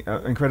amazing,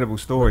 incredible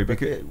story.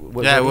 Because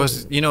Yeah, it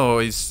was, you know,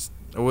 it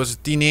was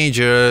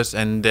teenagers,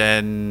 and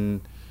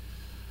then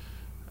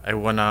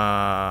when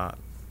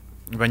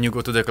you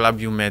go to the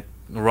club, you met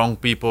wrong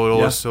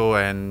people also,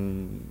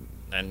 and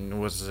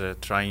was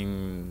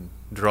trying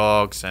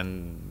drugs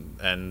and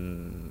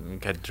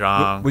get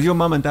drunk. Was your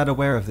mum and dad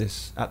aware of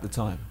this at the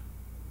time?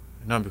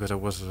 No, because I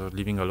was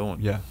living alone.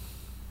 Yeah.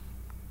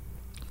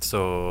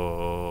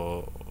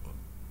 So,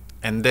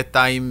 and that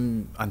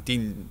time,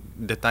 until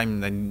the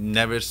time, I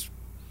never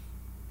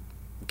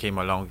came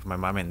along with my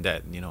mom and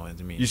dad. You know what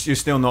I mean? You're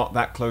still not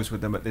that close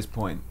with them at this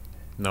point?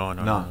 No,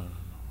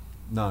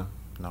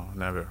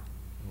 never.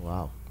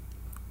 Wow.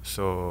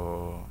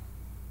 So,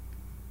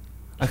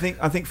 I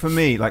think for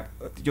me, like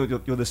you're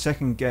the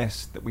second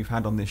guest that we've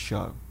had on this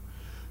show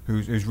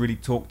who's really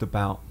talked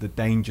about the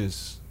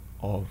dangers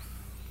of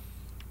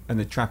and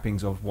the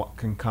trappings of what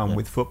can come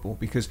with football.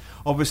 Because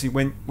obviously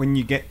when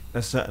you get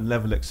a certain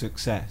level of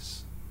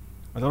success,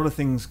 a lot of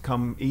things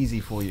come easy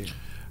for you.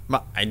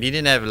 but I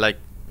didn't have like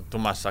too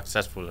much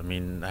successful. I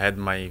mean, I had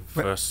my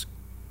first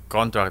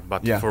contract,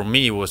 but for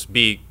me it was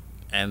big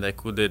and I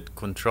couldn't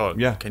control.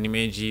 Yeah. Can you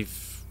imagine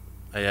if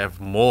I have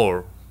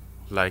more?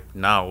 Like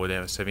now when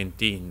I'm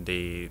 17,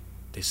 they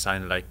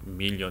sign like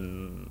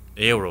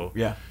 €1,000,000.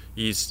 Yeah.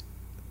 It's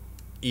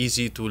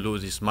easy to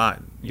lose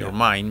your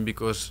mind,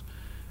 because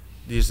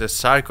there's a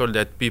circle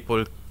that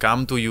people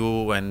come to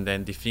you and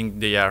then they think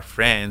they are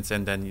friends,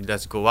 and then you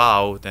just go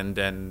out, and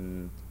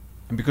then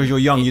because you're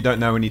young, you don't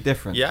know any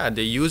different. yeah,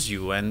 they use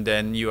you, and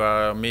then you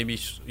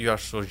are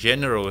so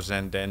generous,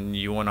 and then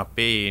you wanna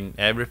pay in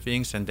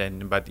everything, and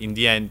then but in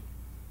the end,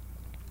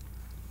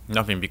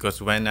 nothing.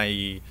 Because when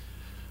I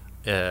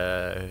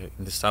in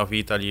the South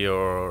Italy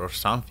or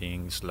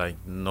something, it's like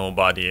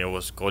nobody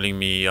was calling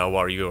me how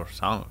are you or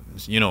something,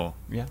 you know.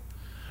 Yeah.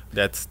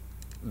 That's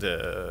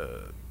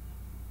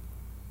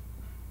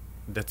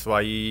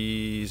why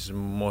it's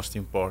most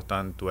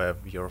important to have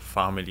your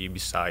family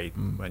beside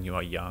when you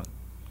are young.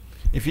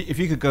 If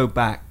you could go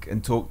back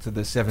and talk to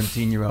the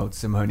 17-year-old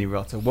Simone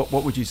Rota,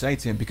 what would you say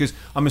to him? Because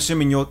I'm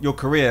assuming your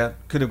career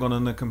could have gone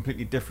on a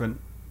completely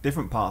different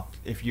path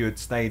if you had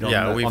stayed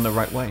on the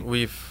right way.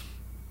 With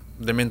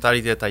the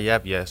mentality that I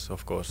have, yes,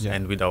 of course,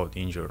 and without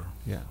injury,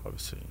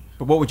 obviously.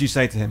 But what would you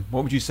say to him?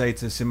 What would you say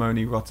to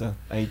Simone Rota,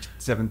 age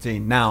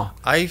 17, now?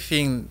 I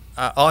think,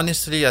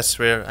 honestly, I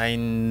swear, I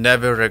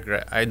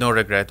don't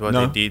regret what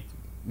I did,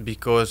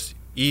 because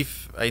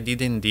if I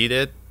didn't did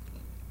it,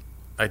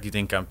 I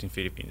didn't come to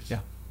Philippines. Yeah.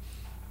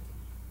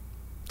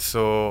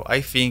 So I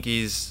think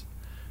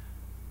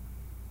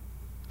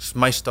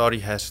my story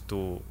has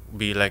to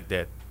be like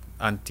that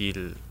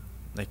until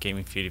I came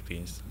in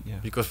Philippines. Yeah.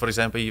 Because, for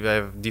example, if I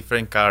have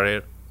different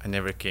career, I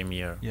never came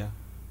here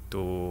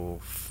to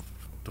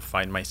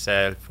find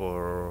myself,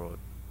 or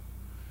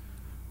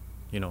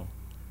you know,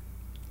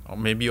 or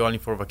maybe only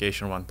for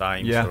vacation one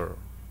time. Yeah. Or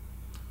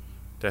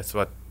that's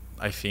what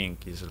I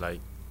think is like.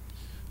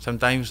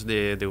 Sometimes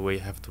the way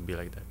have to be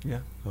like that.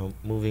 Yeah.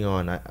 Moving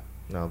on.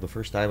 Now the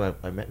first time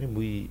I met him,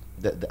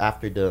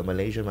 after the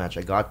Malaysia match,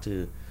 I got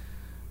to.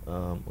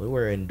 We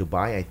were in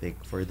Dubai, I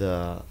think, for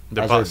the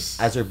bus.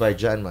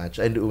 Azerbaijan match,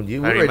 and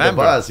you were in the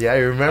bus. Yeah, I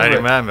remember.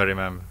 I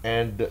remember.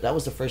 And that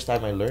was the first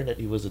time I learned that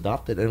he was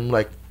adopted, and I'm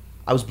like,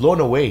 I was blown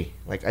away.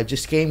 Like, I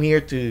just came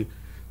here to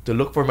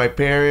look for my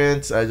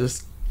parents. I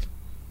just,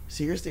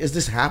 seriously, is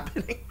this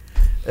happening?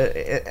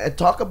 And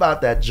talk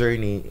about that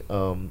journey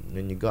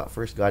when you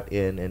first got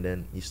in, and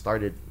then you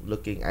started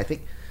looking. I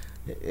think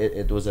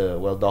it was a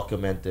well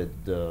documented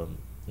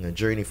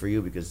journey for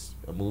you, because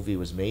a movie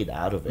was made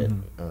out of it.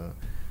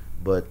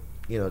 But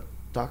you know,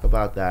 talk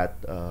about that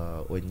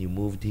when you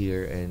moved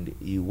here and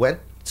you went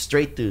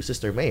straight to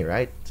Sister May,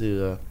 right?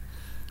 To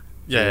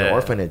the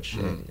orphanage,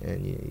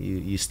 and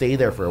you stay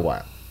there for a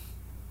while.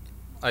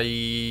 I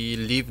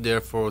lived there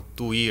for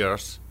 2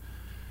 years,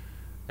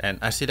 and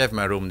I still have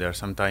my room there.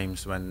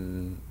 Sometimes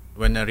when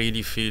I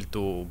really feel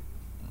to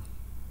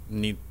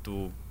need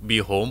to be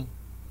home,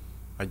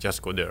 I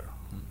just go there,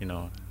 you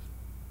know.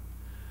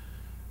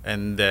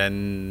 And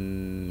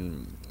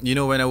then, you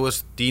know, when I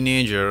was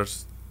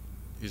teenagers,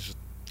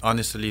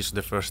 honestly it's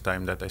the first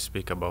time that I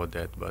speak about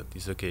that, but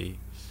it's okay.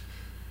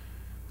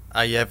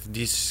 I have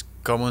this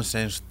common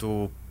sense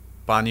to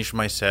punish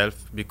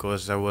myself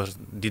because I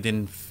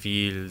didn't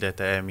feel that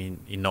I am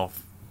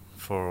enough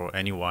for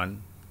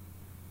anyone.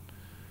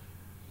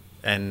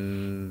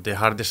 And the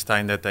hardest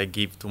time that I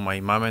give to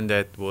my mom and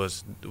dad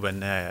was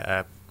when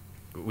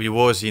we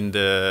was in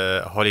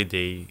the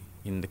holiday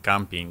in the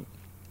camping,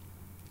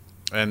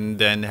 and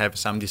then have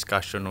some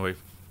discussion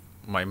with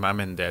my mom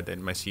and dad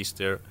and my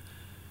sister,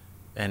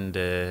 and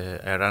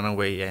I ran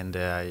away and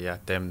I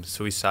attempt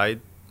suicide.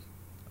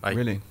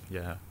 Really?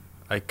 Yeah,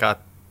 I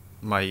cut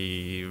my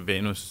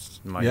venous,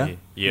 my Your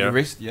ear.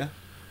 wrist, yeah.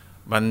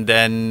 But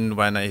then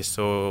when I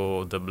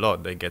saw the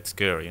blood, I get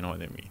scared. You know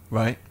what I mean?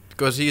 Right.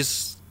 Because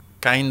it's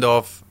kind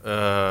of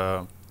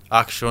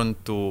action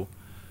to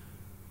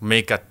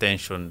make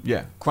attention.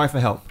 Yeah. Cry for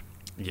help.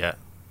 Yeah.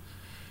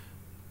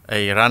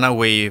 I ran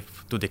away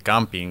to the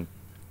camping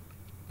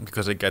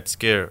because I got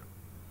scared.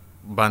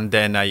 But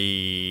then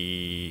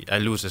I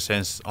lose a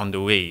sense on the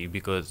way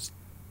because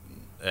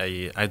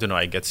I don't know,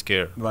 I get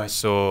scared. Right.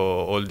 So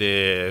all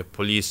the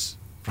police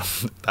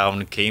from the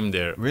town came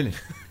there. Really?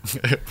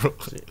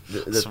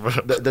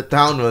 The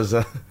town was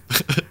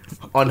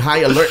on high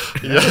alert.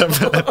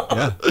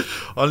 Yeah.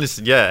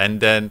 Honestly, yeah. And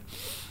then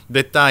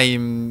the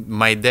time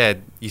my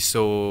dad, he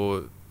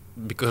saw,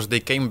 because they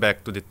came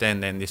back to the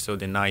tent and they saw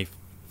the knife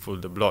full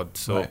of blood.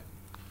 So, Right.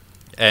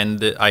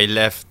 and I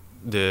left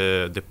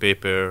the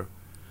paper.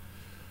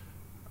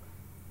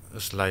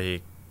 It's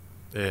like,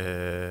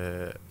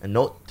 A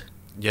note.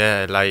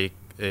 yeah, like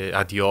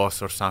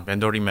adios or something. I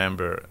don't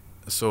remember.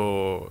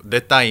 So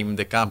that time,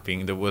 the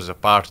camping, there was a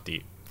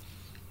party,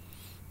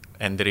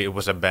 and there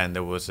was a band.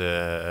 There was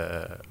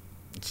a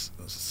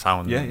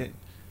sound. Yeah.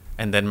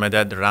 And then my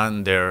dad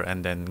ran there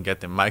and then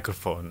get a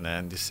microphone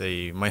and they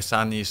say, my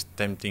son is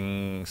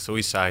attempting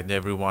suicide.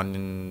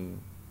 Everyone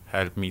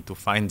help me to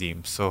find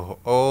him. So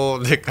all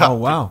the camping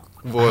wow.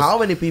 was, How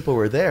many people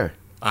were there?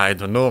 I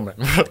don't know, man.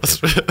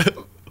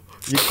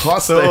 You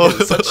caused So-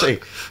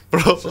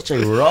 such a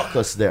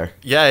ruckus there.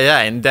 Yeah.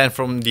 And then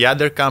from the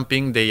other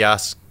camping, they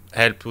asked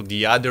help to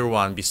the other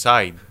one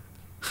beside.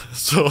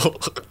 So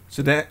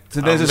So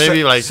there's a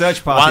maybe like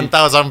search party.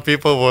 1,000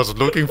 people was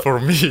looking for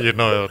me, you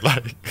know,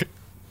 like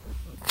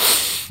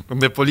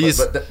the police.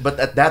 But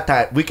at that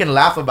time, we can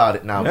laugh about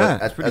it now. Yeah,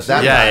 but it's pretty at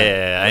that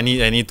yeah, time,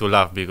 I need to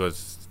laugh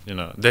because, you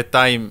know, that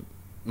time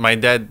my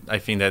dad, I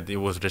think that it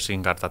was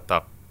receiving heart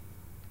attack,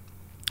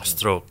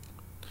 stroke,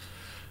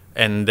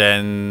 and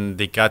then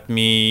they got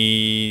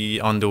me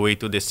on the way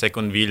to the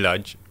second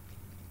village,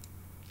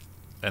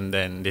 and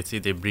then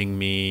they bring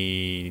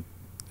me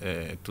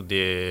to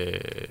the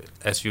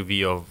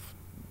SUV of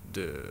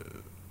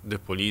the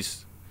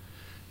police.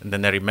 And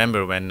then I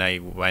remember when I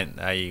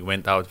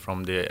went out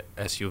from the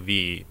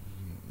SUV, it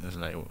was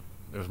like,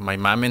 it was my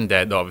mom and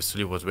dad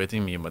obviously was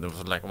waiting me, but it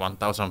was like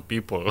 1,000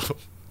 people.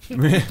 You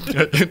know,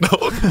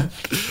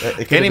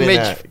 it Can you could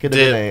imagine have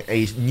been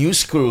a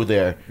news crew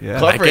there. Yeah.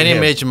 I covering can him.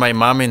 imagine my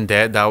mom and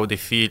dad how they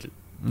feel,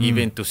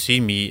 even to see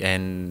me,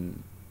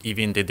 and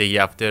even the day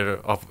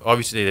after.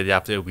 Obviously, the day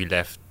after we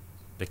left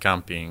the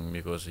camping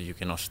because you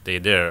cannot stay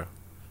there.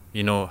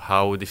 You know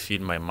how they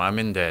feel, my mom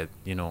and dad.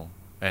 You know,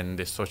 and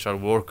the social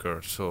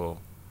worker. So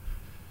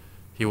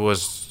it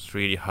was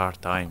really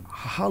hard time.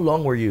 How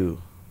long were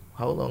you?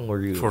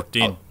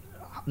 14.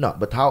 No,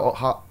 but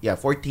how? Yeah,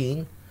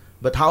 14.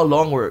 But how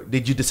long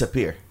did you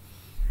disappear?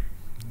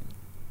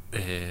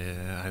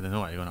 I don't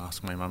know. I'm gonna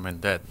ask my mom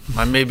and dad.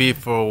 Maybe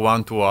for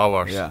 1-2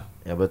 hours. Yeah.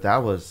 Yeah, but that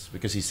was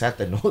because he sent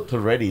a note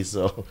already,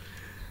 so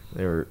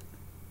they were,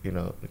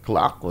 the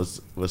clock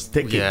was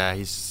ticking. Yeah,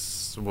 he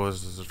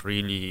was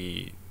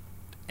really,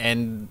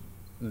 and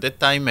that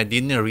time I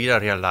didn't really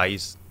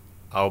realize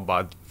how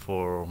bad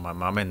for my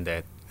mom and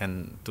dad.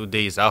 And 2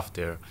 days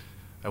after,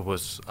 I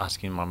was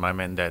asking my mom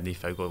and dad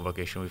if I go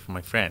vacation with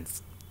my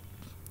friends.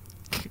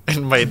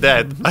 And my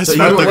dad, I So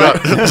swear you to were-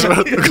 God, I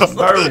swear to God.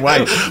 No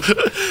way.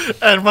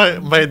 And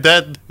my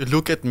dad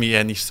look at me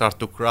and he start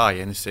to cry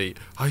and he say,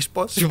 "How is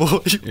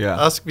possible? You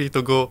Yeah. ask me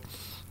to go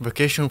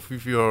vacation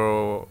with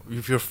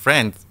your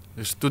friend?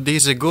 It's 2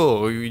 days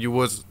ago. You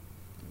was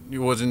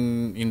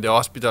in the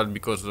hospital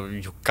because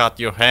you cut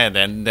your hand,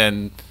 and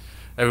then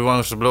everyone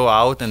was blow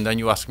out, and then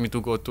you ask me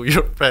to go to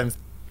your friends."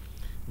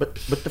 But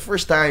the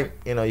first time,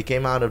 you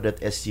came out of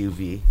that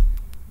SUV.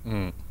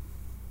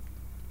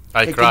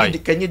 I Hey,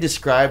 cried. Can you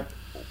describe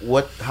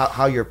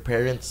how your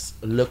parents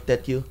looked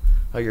at you,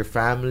 how your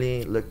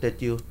family looked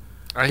at you?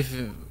 I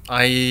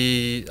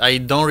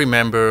don't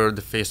remember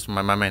the face of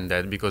my mom and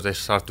dad because I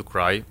start to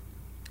cry.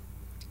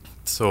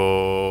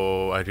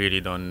 So I really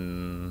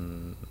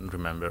don't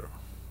remember.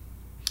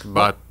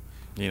 But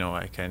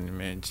I can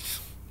imagine.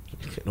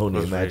 I can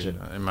only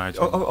imagine.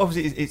 Imagine.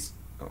 Obviously, it's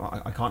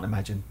I can't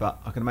imagine, but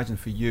I can imagine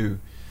for you,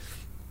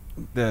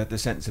 the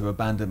sense of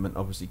abandonment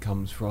obviously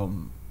comes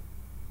from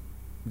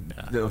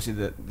obviously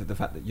the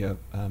fact that your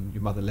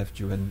mother left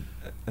you and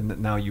that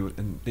now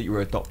that you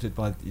were adopted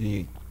by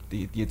the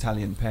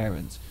Italian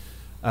parents.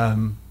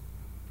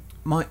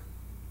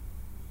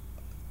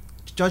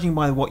 Judging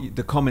by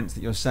the comments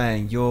that you're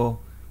saying, your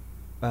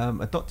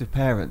adoptive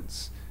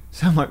parents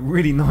sound like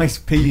really nice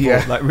people,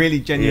 Yeah. like really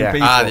genuine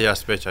people. Yeah,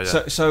 special.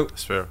 Yeah. So I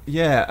swear.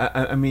 yeah,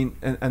 I mean,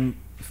 and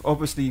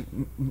obviously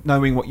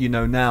knowing what you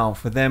know now,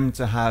 for them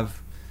to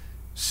have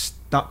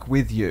stuck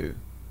with you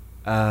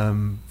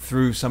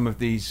through some of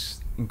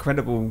these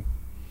incredible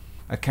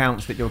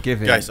accounts that you're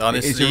giving, Guys,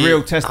 honestly, it's a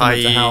real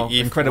testament to how if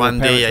incredible one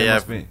parents day they I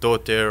must have be.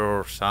 daughter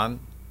or son,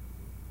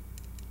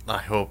 I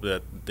hope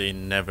that they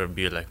never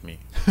be like me.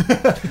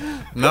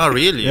 No,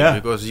 really, Yeah.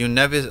 because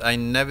I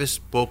never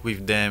spoke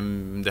with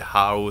them in the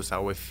house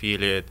how I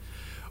feel it.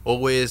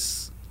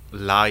 Always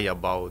lie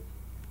about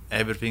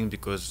everything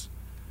because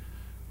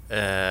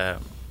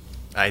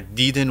I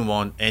didn't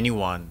want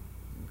anyone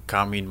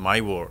come in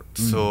my world.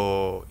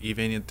 So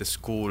even at the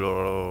school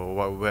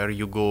or where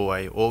you go,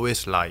 I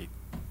always lie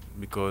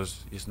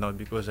because it's not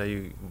because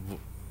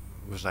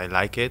I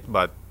like it,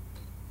 but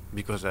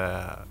because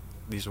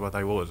this is what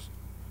I was.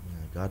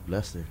 Yeah, God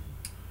bless her.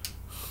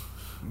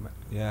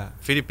 Yeah.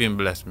 Philippines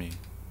blessed me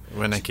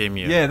when I came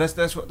here. Yeah,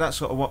 that's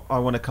sort of what I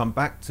want to come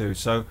back to.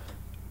 So,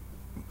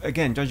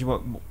 again,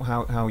 judging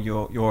how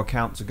your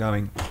accounts are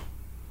going,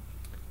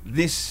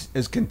 this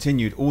has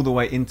continued all the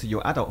way into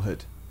your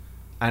adulthood,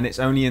 and it's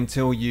only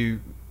until you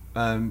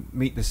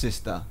meet the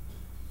sister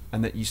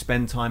and that you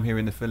spend time here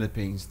in the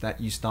Philippines that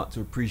you start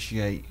to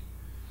appreciate,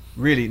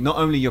 really, not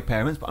only your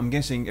parents, but I'm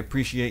guessing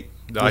appreciate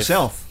Life.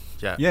 yourself.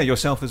 Yeah.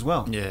 Yourself as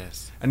well.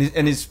 Yes. And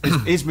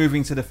is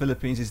moving to the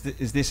Philippines,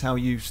 is this how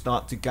you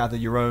start to gather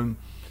your own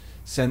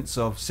sense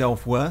of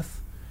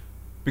self-worth?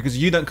 Because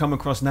you don't come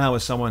across now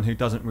as someone who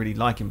doesn't really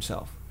like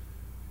himself.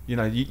 You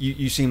know,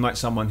 you seem like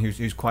someone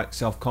who's quite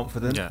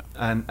self-confident. Yeah.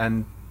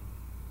 And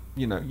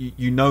you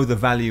know the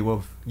value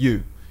of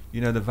you.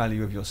 You know the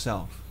value of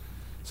yourself.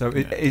 So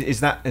Yeah. is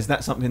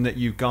that something that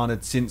you've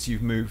garnered since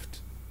you've moved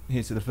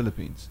here to the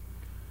Philippines?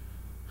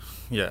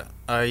 Yeah,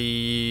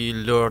 I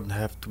learned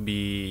have to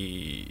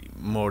be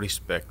more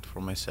respect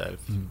for myself,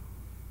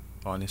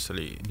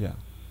 honestly, Yeah.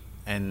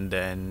 and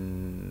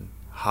then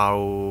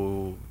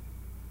how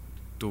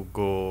to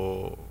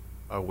go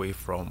away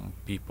from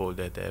people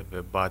that have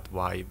a bad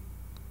vibe.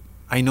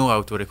 I know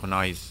how to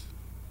recognize.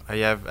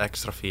 I have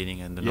extra feeling,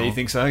 and Yeah, you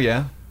think so?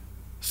 Yeah.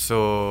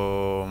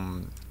 so.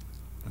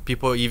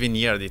 People even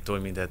here they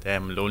told me that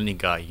I'm a lonely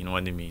guy. You know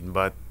what I mean?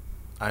 But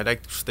I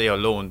like to stay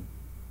alone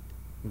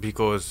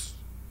because.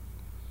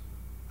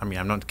 I mean,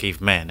 I'm not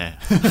caveman, eh?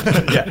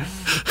 Yeah.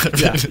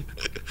 Yeah.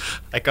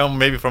 I come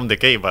maybe from the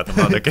cave, but I'm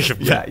not a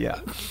caveman. Yeah.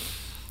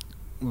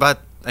 But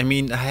I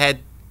mean,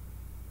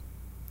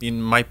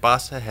 in my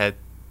past, I had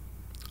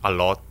a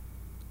lot.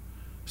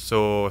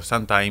 So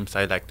sometimes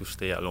I like to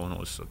stay alone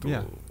also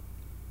Yeah.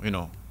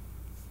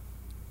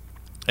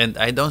 And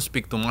I don't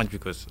speak too much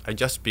because I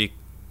just speak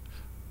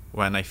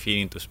when I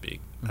feeling to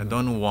speak. I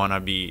don't wanna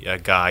be a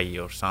guy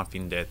or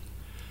something that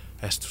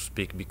has to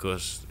speak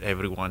because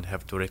everyone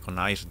have to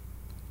recognize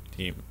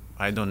him.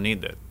 I don't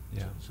need that.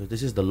 Yeah. So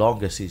this is the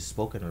longest he's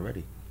spoken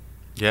already.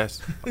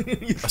 Yes,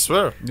 I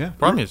swear. Yeah.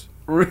 Promise.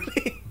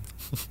 Really?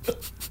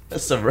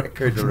 That's a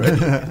record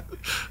already.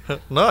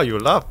 No, you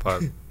laugh,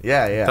 but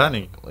Yeah.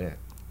 Funny. Yeah.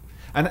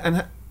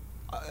 And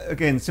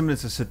again, similar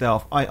to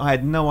Sadelf, I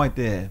had no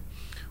idea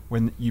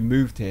when you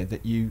moved here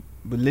that you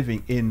were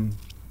living in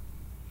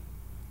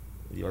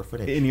The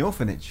orphanage. the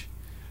orphanage.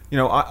 You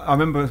know, I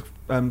remember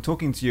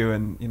talking to you,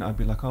 and I'd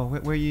be like, "Oh,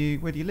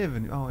 where do you live?"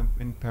 And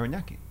in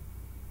Parañaque.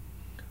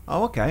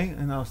 Oh, okay.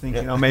 And I was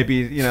thinking, Yeah. oh,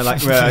 maybe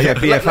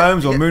BF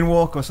Homes or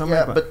Moonwalk or something.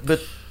 Yeah, but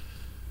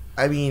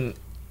I mean,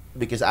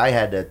 because I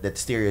had that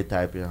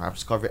stereotype,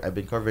 I've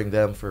been covering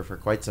them for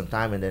quite some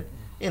time, and then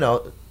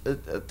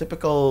a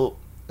typical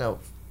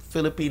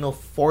Filipino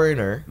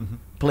foreigner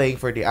playing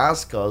for the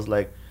Azcals,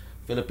 like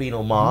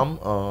Filipino mom,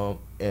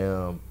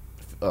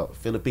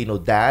 Filipino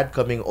dad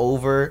coming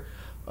over,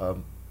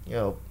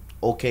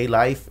 okay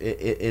life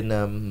in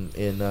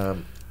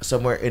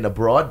somewhere in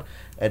abroad,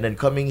 and then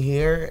coming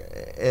here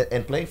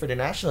and playing for the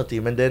national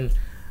team, and then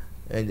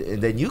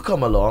you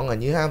come along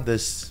and you have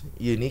this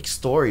unique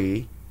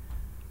story,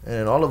 and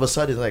then all of a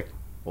sudden it's like,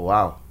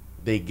 wow,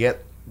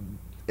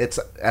 it's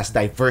as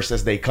diverse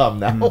as they come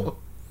now.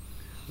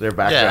 Their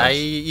backgrounds.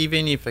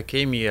 Even if I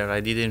came here,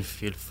 I didn't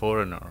feel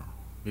foreigner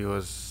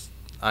because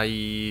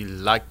I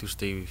like to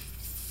stay with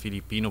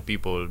Filipino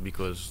people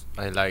because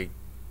I like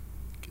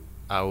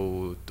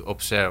how to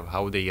observe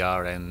how they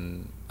are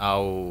and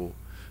how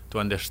to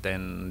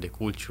understand the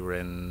culture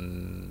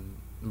and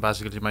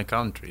basically my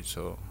country.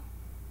 So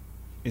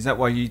is that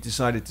why you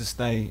decided to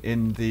stay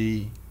in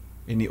the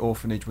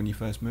orphanage when you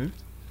first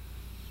moved?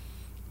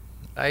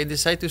 I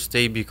decided to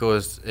stay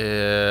because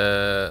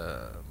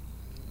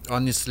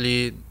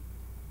honestly,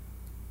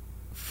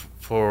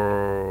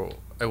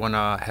 I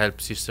wanna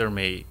help Sister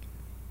May,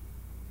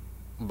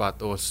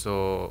 but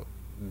also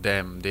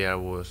there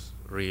was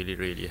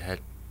really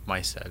help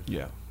myself.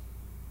 Yeah.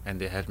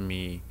 And they helped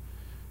me.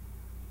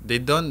 They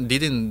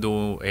didn't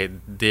do it.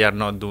 They are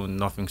not doing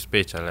nothing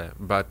special,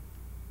 but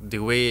the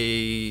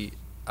way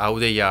how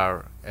they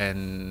are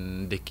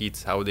and the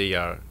kids how they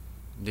are,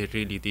 they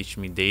really teach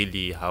me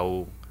daily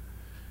how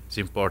it's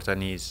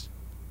important is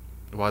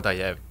what I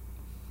have.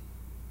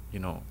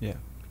 Yeah.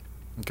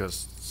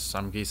 Because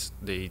some kids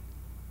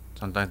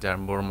sometimes they are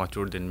more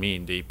mature than me.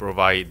 They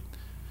provide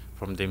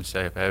from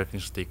themselves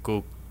everything. They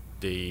cook,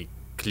 they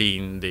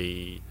clean,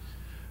 they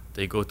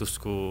go to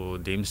school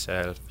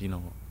themselves.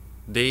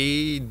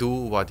 they do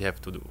what they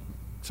have to do.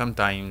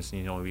 Sometimes,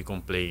 we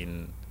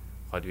complain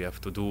what we have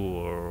to do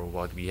or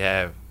what we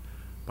have,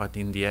 but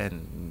in the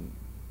end,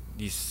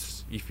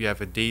 if you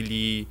have a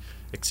daily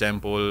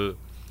example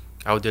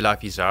how the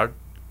life is hard,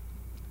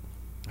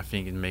 I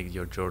think it makes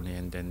your journey,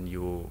 and then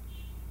you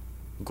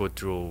go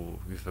through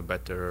with a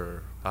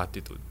better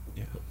attitude.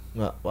 Yeah.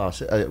 Well, wow.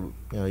 So,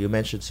 you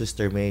mentioned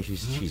Sister May.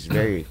 She's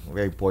very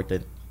very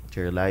important to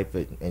your life,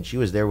 and she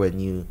was there when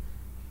you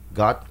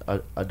got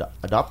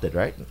adopted,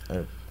 right?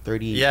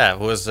 30. Yeah, it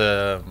was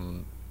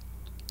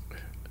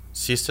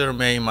Sister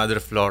May, Mother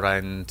Flora,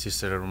 and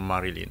Sister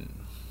Marilyn.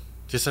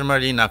 Sister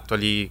Marilyn,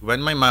 actually,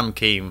 when my mom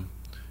came,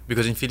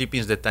 because in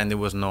Philippines that time there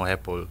was no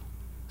apple,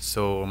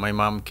 so my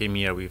mom came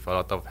here with a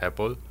lot of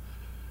apple,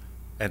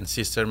 and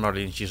Sister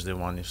Marilyn, she's the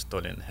one who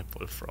stolen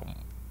apple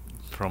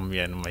from me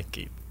and my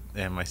kid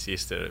and my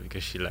sister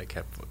because she like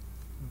apple.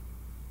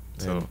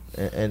 So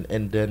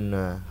And then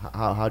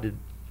how did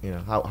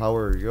how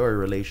are your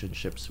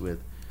relationships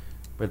with,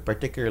 but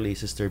particularly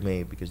Sister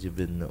May, because you've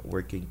been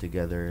working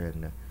together,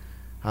 and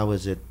how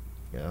has it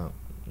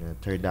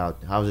turned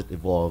out? How has it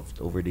evolved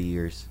over the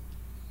years?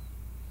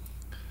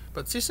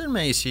 But Sister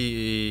May,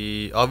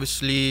 she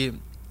obviously,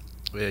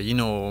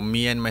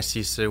 me and my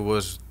sister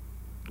was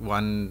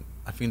one,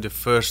 I think the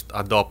first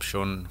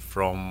adoption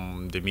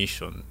from the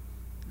mission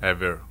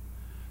ever.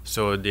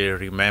 So they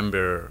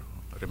remember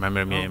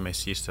me and my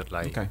sister,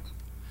 like. Okay.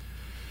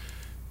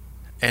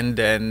 And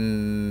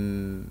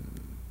then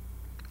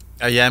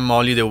I am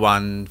only the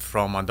one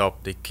from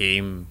adopt. They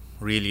came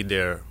really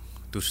there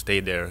to stay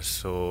there.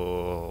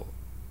 So,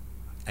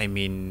 I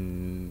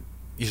mean,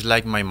 it's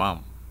like my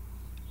mom.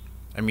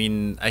 I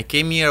mean, I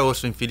came here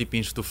also in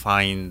Philippines to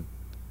find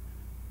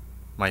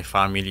my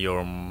family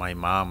or my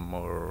mom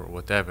or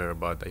whatever,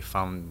 but I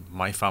found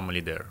my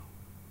family there,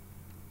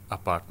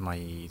 apart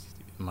my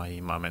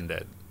mom and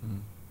dad.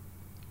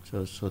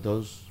 So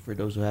those, for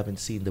those who haven't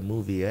seen the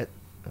movie yet,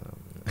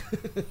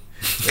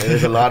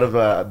 there's a lot of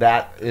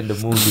that in the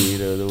movie.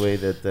 The way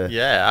that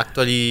Yeah,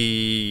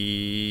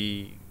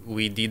 actually,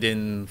 we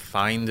didn't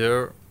find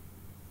her.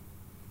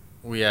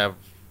 We have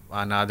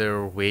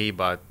another way,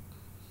 but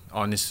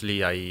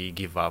honestly, I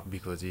give up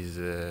because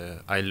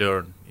I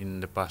learned in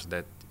the past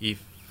that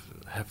if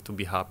have to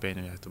be happen,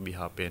 you have to be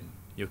happen.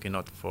 You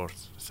cannot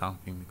force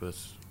something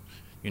because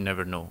you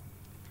never know.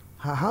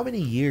 How many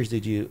years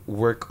did you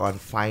work on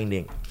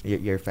finding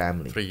your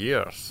family? 3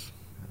 years.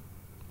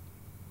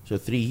 So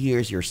 3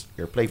 years.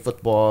 You're play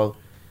football.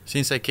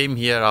 Since I came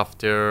here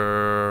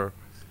after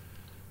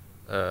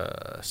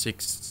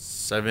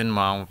 6-7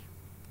 months,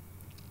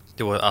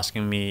 they were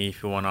asking me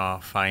if you wanna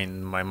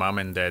find my mom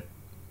and dad,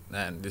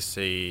 and they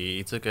say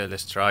it's okay,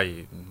 let's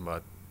try.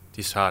 But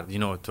it's hard,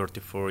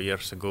 34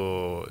 years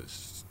ago,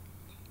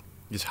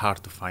 it's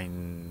hard to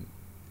find,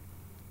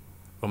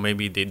 or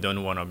maybe they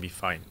don't wanna be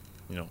fine,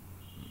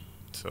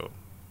 So.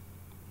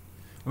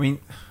 I mean,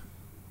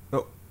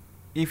 well,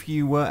 if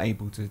you were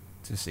able to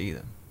see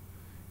them,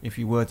 if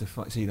you were to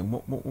see them,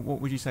 what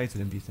would you say to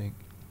them, do you think?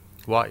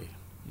 Why?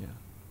 Yeah.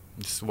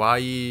 It's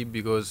why,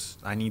 because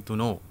I need to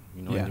know.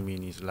 You know what I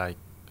mean? It's like,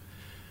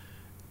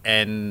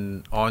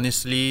 and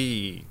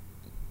honestly,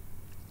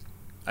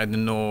 I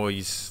don't know,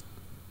 it's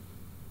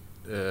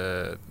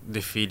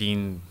the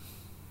feeling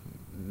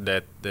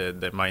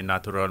that my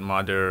natural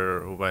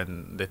mother,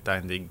 when the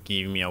time they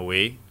give me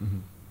away,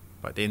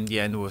 but in the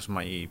end was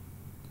my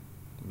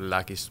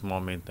luckiest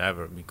moment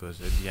ever,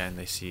 because at the end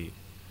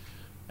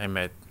I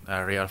met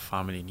a real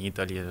family in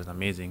Italy. It was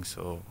amazing.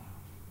 So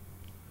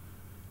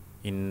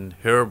in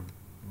her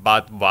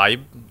bad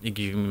vibe, it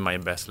gave me my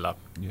best luck.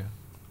 Yeah.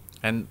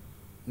 And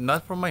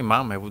not from my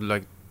mom. I would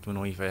like to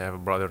know if I have a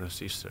brother or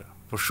sister.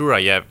 For sure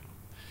I have.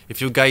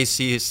 If you guys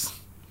see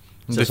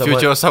in the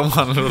future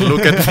someone will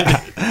look at me,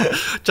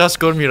 just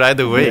call me right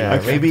away.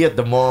 Yeah, maybe at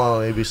the mall,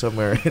 maybe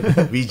somewhere in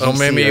BGC. Or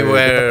maybe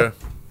where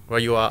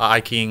you are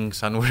hiking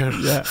somewhere.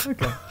 Yeah,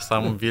 okay.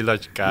 Some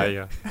village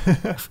guy.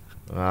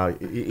 Wow,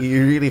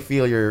 you really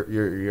feel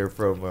you're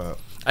from.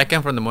 I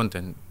came from the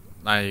mountain.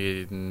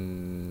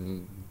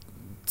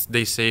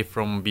 They say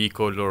from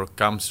Bicol or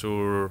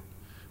Kamsur,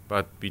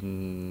 but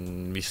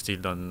we still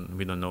don't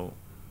know.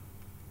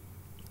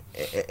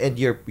 And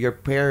your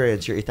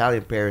parents, your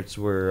Italian parents,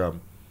 were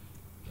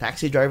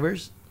taxi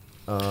drivers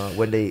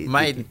when they.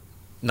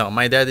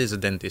 My dad is a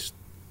dentist.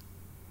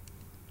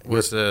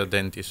 Was a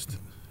dentist,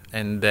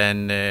 and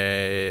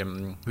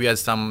then we had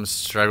some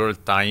struggle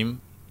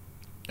time,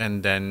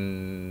 and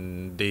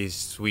then they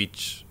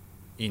switch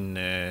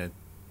in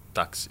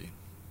taxi.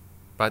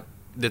 But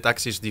the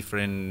taxi is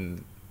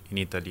different in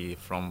Italy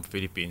from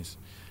Philippines.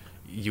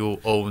 You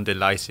own the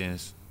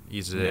license.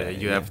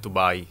 You have to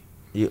buy.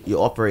 You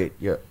operate,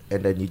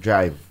 and then you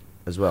drive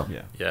as well.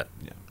 Yeah.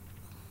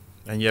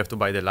 And you have to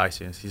buy the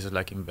license. It's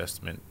like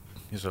investment.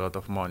 It's a lot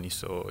of money,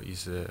 so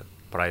it's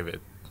private.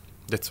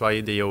 That's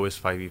why they always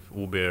fight with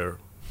Uber,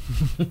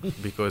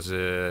 because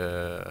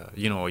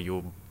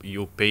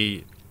you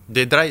pay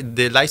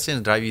the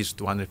license drive is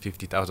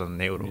 250,000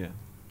 euro. Yeah.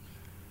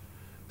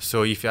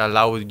 So if you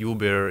allow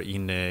Uber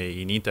in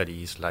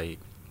Italy, it's like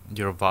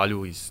your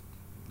value is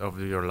of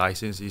your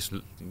license is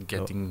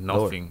getting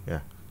Lower. nothing. Yeah.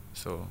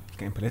 So It's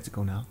getting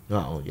political now.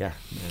 Oh yeah.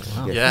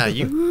 Wow. yeah,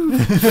 you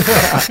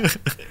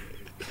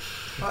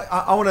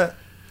I want to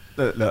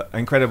look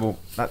incredible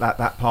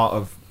that part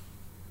of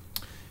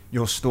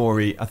your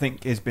story. I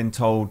think has been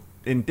told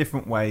in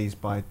different ways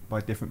by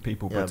different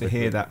people, Yeah, but to but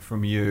hear the- that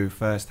from you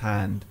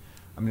firsthand,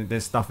 I mean,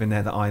 there's stuff in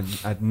there that I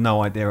had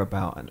no idea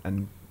about,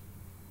 and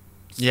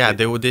yeah.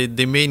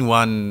 The main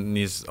one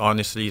is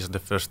honestly is the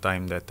first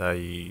time that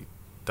I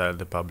tell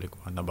the public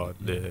one about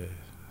the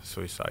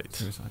suicide.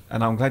 suicide.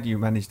 And I'm glad you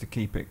managed to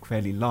keep it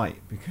fairly light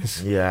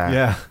because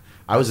Yeah.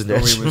 I was in the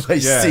that edge story of my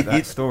yeah, that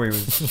seat. story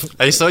was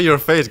I saw your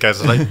face, guys.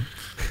 Like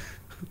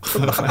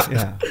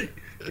yeah.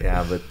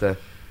 Yeah, but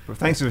But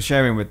thanks for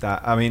sharing with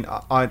that. I mean,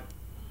 I'd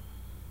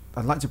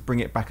like to bring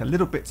it back a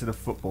little bit to the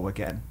football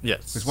again.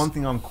 yes. Because one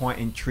thing I'm quite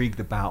intrigued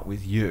about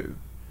with you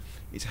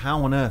is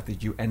how on earth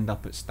did you end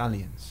up at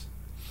Stallions?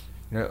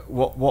 You know,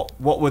 what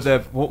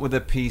were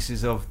the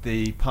pieces of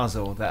the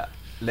puzzle that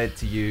led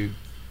to you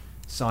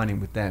signing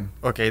with them?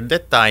 Okay, at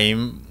that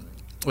time,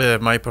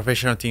 my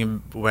professional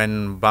team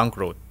went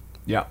bankrupt.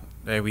 Yeah,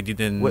 We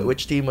didn't.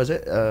 which team was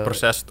it?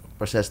 Procesto.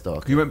 Procesto.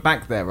 Okay. you went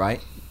back there, right?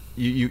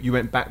 You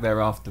went back there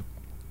after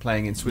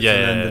playing in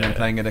Switzerland and then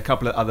playing at a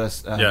couple of other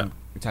Yeah.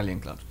 Italian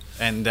clubs.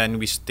 And then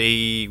we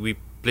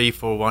play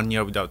for 1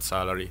 year without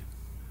salary.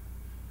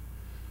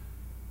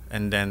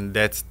 And then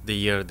that's the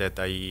year that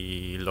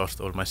I lost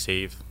all my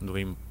save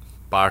doing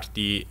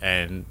party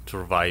and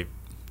survive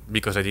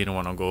because I didn't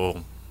want to go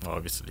home,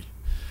 obviously.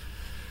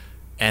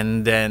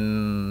 And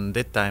then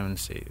that time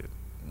say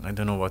I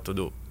don't know what to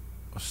do.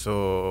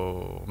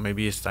 So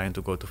maybe it's time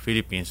to go to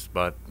Philippines,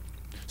 but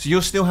So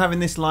you're still having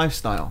this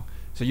lifestyle.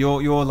 So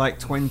you're like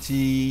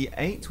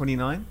 28,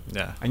 29,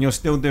 yeah, and you're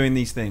still doing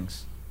these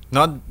things.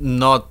 not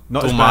Not too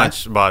as bad.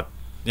 much, but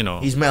you know.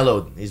 He's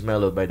mellowed. He's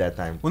mellowed by that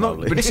time. Well, not,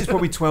 probably. but this is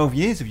probably 12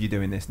 years of you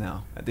doing this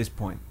now at this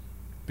point,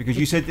 because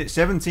you said that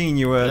 17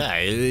 you were.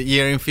 Yeah,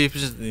 here in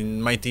Philippines,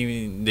 in my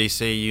team, they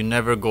say you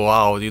never go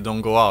out, you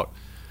don't go out.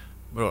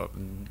 Bro,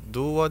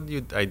 do what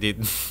I did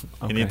in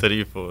Okay.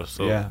 Italy for.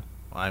 So Yeah.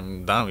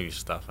 I'm done with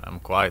stuff. I'm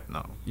quiet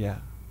now. Yeah.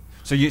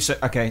 So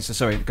so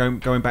sorry,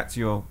 going back to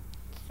your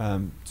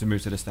to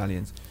move to the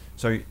Stallions.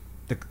 So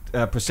the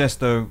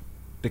Presesto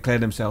declare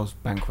themselves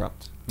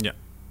bankrupt, Yeah.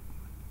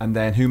 and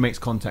then who makes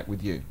contact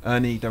with you?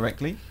 Ernie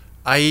directly?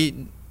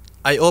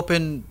 I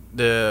opened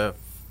the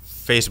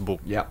Facebook,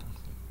 Yeah.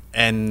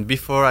 and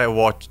before I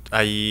watched,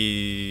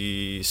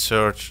 I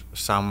searched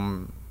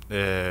some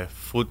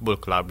football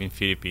club in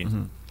Philippines,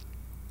 Mhm.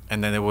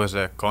 and then there was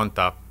a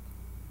contact.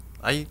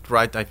 I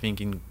write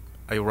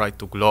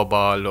to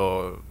Global,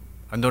 or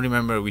I don't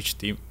remember which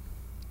team,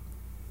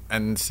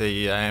 and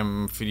say I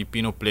am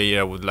Filipino player.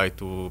 I would like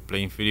to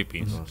play in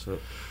Philippines. Oh, so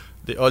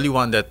The only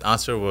one that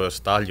answered was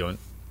Stallion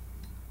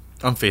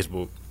on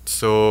Facebook.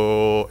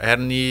 So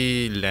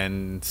Ernie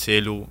lent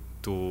Selu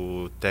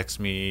to text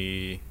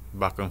me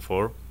back and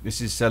forth.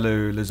 This is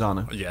Selu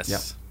Lozano. Yes.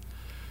 Yeah.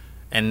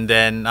 And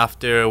then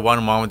after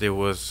 1 month, they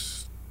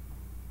was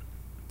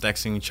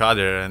texting each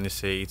other, and they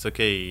say it's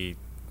okay.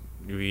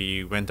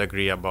 We went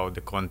agree about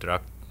the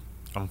contract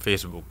on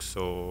Facebook.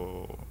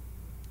 So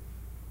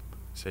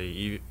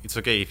say it's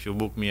okay if you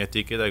book me a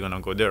ticket, I'm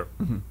gonna go there.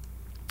 Mhm.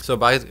 So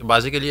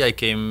basically, I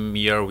came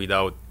here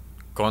without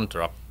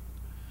contract,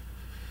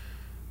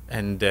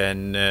 and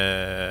then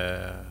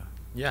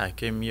I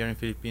came here in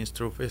Philippines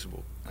through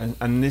Facebook.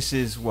 And this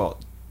is what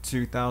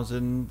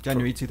 2000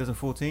 January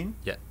 2014.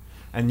 Yeah.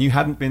 And you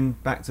hadn't been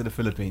back to the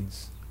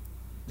Philippines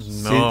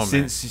No,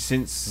 man.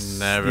 since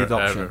Never the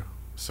adoption. ever.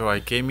 So I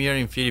came here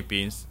in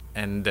Philippines,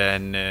 and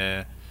then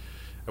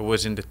I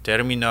was in the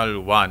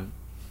Terminal 1.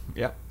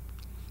 Yeah.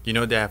 You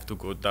know they have to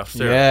go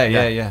downstairs.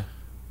 Yeah.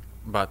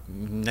 But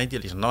in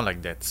Nigeria it's not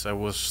like that. So I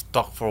was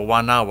stuck for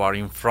 1 hour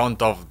in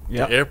front of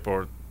Yep. the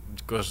airport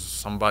because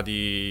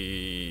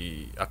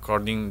somebody,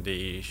 according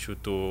they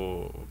should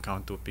to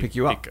come to Pick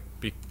you up.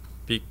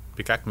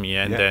 pick at me,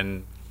 and Yeah.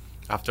 then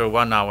after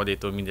 1 hour they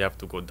told me they have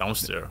to go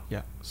downstairs.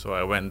 Yeah. So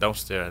I went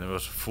downstairs, and it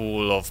was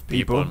full of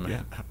people,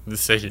 man. They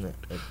say,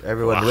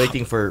 everyone Wow.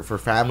 waiting for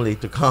family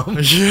to come.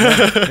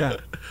 Yeah.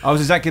 I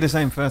was exactly the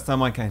same first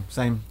time I came.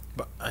 Same.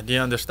 but I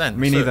didn't understand.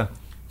 Me So- neither.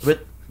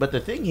 But the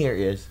thing here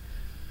is,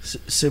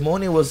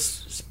 Simone was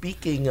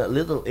speaking a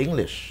little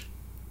English,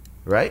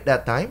 right?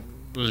 That time.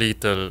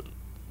 Little.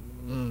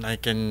 I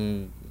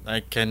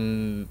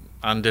can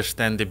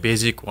understand the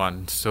basic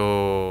one.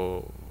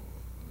 So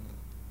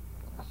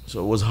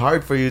So it was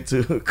hard for you to.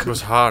 it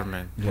was hard,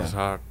 man. It was Yeah.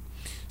 hard.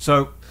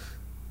 So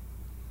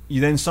you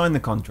then signed the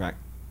contract.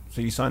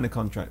 So you signed the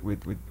contract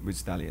with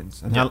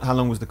Stallions. And Yeah. how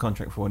long was the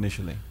contract for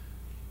initially?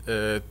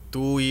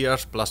 2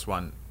 years plus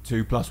 1.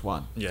 2 +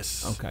 1.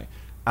 Yes. Okay.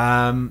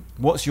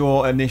 What's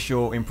your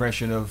initial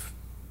impression of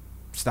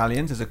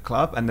Stallions as a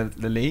club and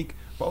the league?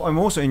 But I'm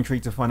also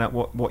intrigued to find out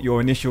what your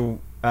initial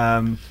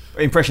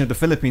impression of the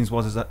Philippines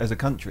was as a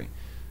country.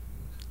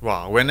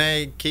 Wow. When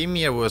I came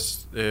here,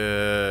 was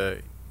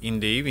in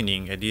the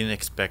evening, I didn't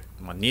expect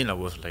Manila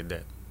was like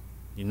that.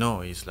 You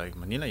know, it's like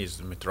Manila is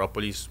a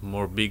metropolis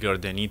more bigger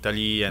than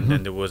Italy, and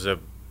then there was a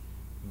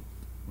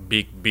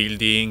big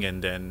building,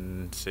 and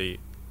then say,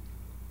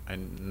 I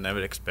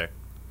never expect.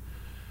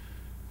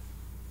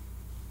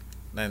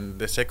 And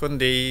the second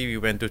day, we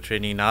went to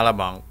training in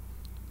Alabang.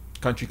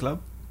 Country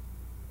club?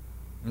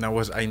 And I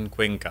was in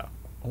Cuenca,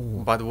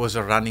 Oh. but it was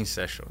a running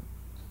session.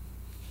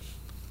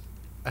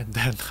 And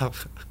then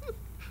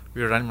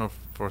we were running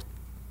for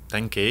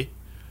 10K,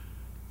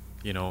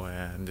 you know,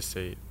 and they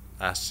say,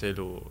 ask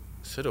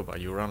Selu, but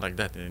you run like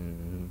that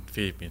in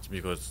Philippines,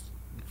 because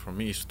for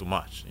me it's too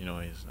much, you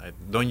know.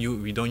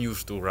 We don't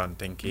used to run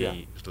 10K. Yeah.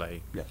 It's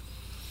like, Yeah.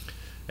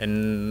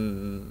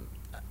 and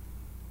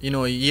you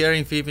know, here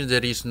in Philippines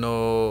there is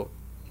no.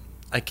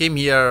 I came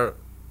here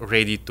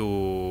ready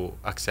to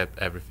accept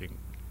everything.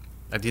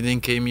 I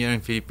didn't came here in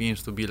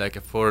Philippines to be like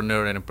a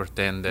foreigner and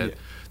pretend that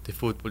the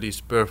football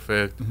is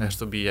perfect, has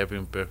to be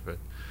everything perfect.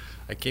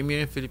 I came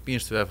here in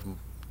Philippines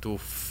to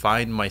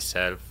find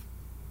myself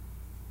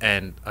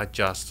and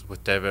adjust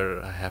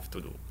whatever I have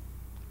to do.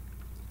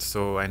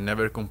 So I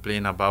never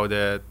complain about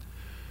it.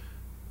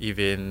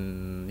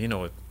 Even, you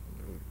know,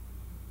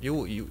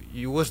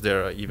 you was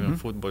there, even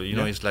football, you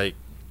know, it's like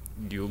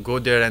you go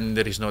there and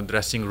there is no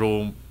dressing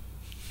room.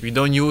 We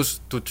don't use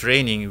to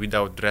training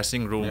without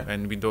dressing room,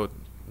 and we don't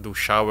do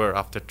shower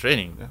after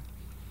training.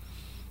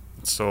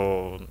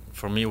 So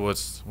for me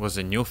was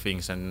a new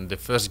things. And the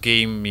first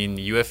game in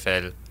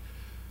UFL,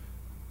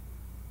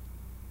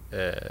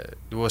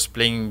 it was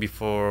playing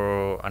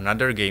before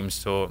another game,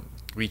 so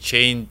we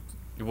changed.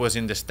 It was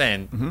in the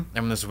stand. I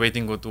was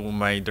waiting to go to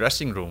my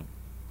dressing room,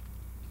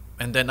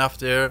 and then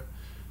after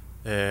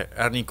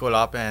Ernie called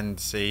up and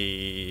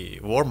say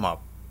warm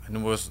up, and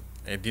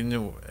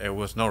I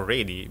was not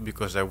ready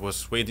because I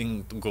was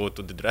waiting to go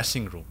to the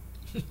dressing room.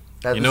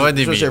 That You know what I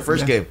this was mean? your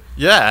first game.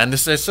 Yeah, and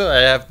so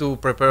I have to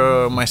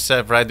prepare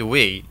myself right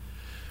away,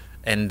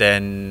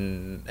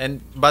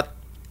 but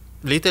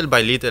little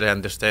by little I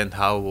understand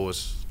how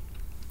was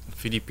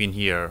Philippine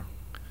here.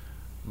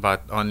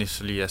 But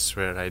honestly, I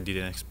swear I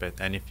didn't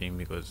expect anything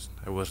because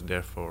I was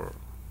there for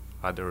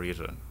other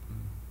reason.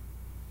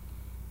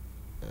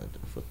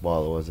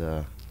 Football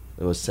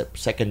was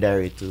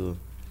secondary to,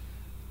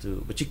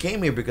 but you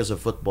came here because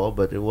of football,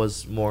 but it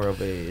was more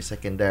of a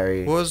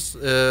secondary.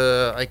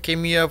 I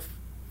came here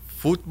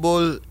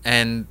football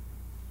and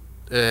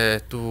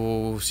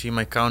to see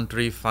my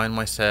country, find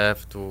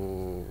myself,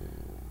 to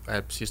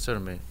help sister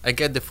me. I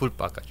get the full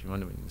package. You know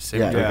what I mean?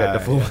 Same Yeah, thing. you got the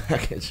full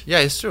package. Yeah,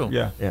 it's true.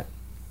 Yeah. Yeah,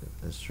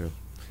 that's true.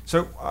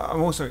 So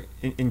I'm also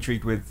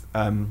intrigued with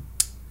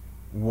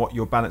what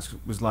your balance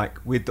was like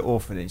with the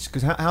orphanage.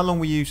 Because how long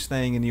were you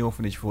staying in the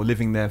orphanage for,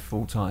 living there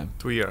full time?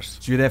 2 years.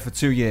 So you're there for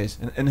 2 years.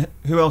 And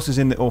who else is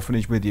in the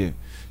orphanage with you?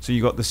 So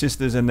you got the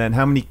sisters, and then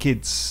how many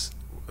kids?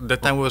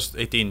 That time was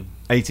 18.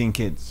 18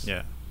 kids.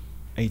 Yeah.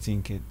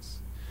 18 kids.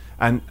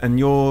 And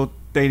your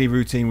daily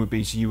routine would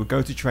be, so you would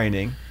go to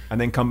training and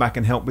then come back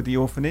and help with the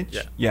orphanage?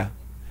 Yeah. Yeah.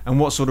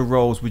 And what sort of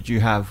roles would you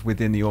have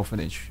within the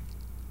orphanage?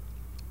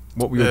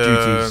 What were your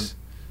duties?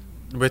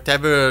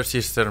 Whatever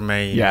sister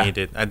may Yeah. need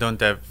it. I don't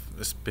have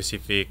a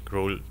specific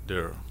role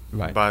there.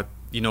 Right. But,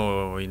 you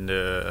know, in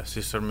the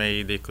sister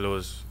May, they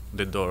close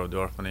the door of the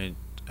orphanage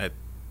at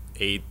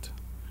 8.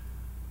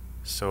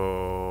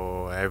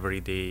 So every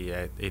day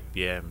at 8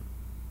 p.m.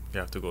 you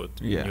have to go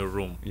to your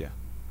room. Yeah.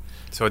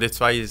 So that's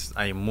why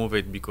I move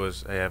it,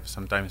 because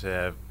sometimes I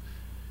have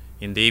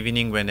in the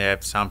evening when I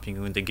have something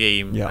in the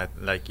game at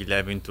like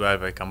 11,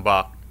 12, I come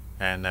back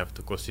and I have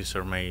to call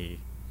Sister May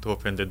to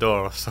open the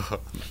door.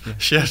 So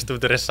she has to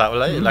dress up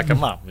like a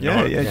mom. You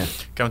know?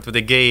 Come to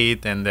the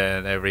gate and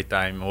then every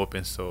time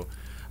open. So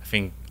I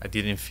think I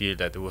didn't feel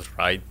that it was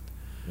right.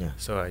 Yeah.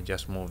 So I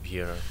just moved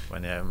here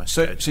when I have my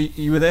So schedule.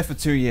 you were there for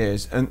 2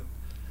 years, and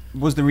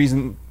was the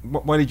reason,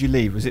 why did you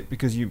leave? Was it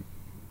because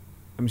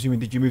I'm assuming,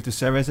 did you move to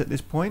Ceres at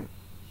this point?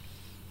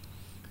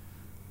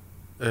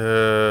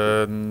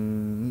 Or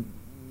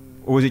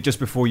was it just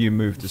before you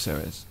moved to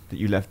Ceres that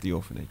you left the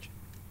orphanage?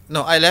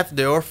 No, I left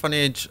the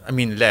orphanage.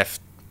 Left.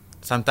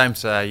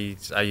 Sometimes I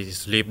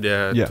sleep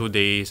there 2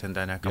 days and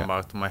then I come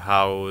back to my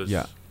house.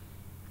 Yeah.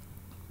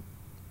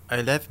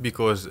 I left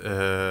because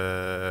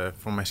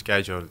for my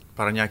schedule.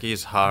 Parañaque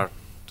is hard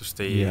to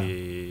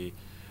stay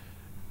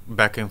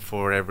back and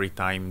forth every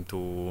time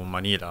to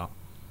Manila.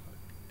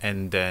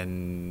 And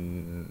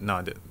then,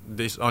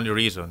 this only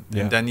reason.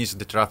 Yeah. And then is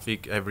the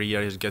traffic every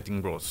year is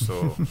getting worse.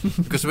 So,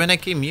 because when I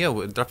came here,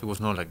 the traffic was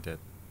not like that.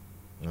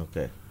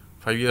 Okay.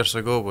 5 years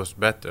ago was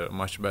better,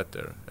 much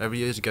better. Every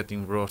year is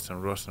getting worse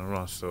and worse and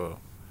worse. So,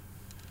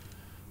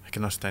 I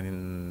cannot stand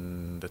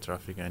in the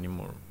traffic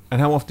anymore.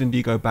 And how often do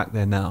you go back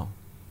there now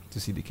to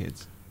see the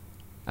kids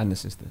and the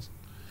sisters?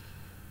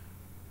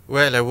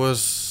 Well, I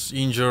was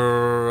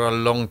injured a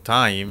long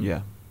time.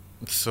 Yeah.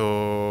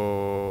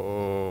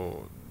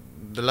 So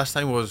the last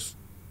time was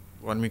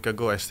 1 week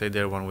ago. I stayed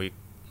there 1 week.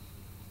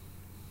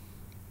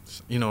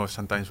 You know,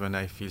 sometimes when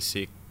I feel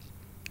sick,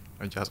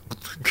 I just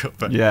go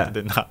back to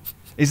the nap.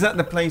 Is that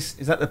the place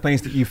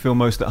that you feel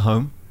most at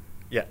home?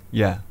 Yeah.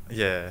 Yeah.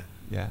 Yeah.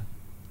 Yeah.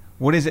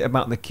 What is it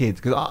about the kids?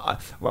 Because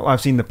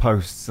I've seen the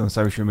posts on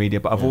social media,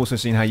 but I've also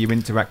seen how you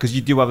interact because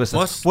you do other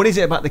stuff. What is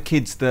it about the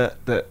kids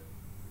that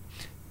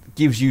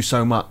gives you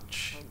so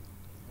much?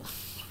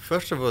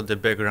 First of all, the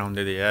background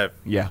that they have.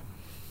 Yeah.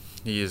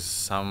 Is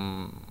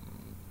some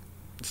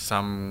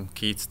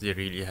kids, they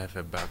really have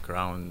a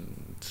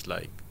background. It's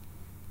like,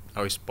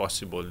 how is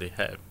possible they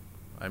have?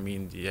 I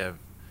mean, they have.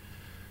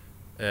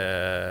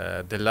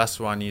 The last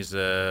one is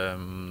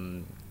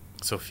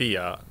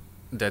Sophia,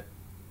 that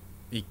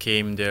he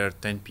came there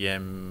 10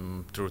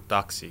 p.m. through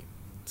taxi.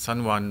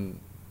 Someone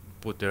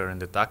put her in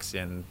the taxi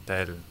and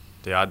tell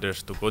the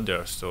others to go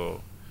there.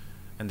 So,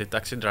 and the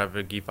taxi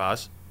driver give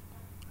us,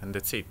 and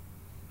that's it.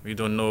 We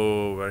don't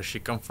know where she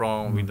come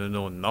from. We don't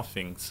know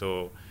nothing.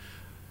 So,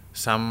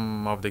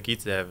 some of the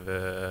kids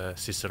have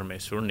Sister May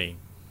surname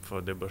for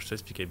the birth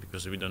certificate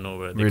because we don't know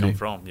where they come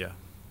from. Yeah.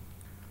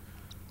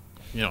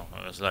 You know,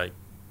 I was like,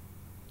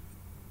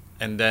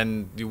 and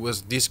then there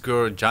was this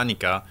girl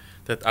Janica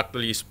that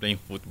actually is playing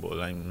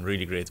football. I'm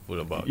really grateful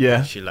about.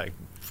 Yeah. She liked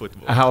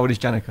football. How old is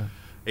Janica?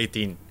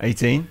 18.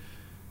 18.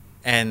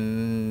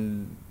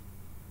 And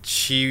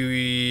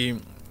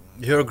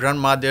her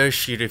grandmother,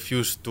 she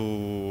refused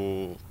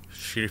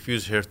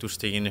her to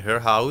stay in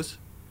her house,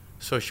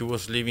 so she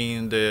was living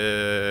in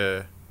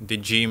the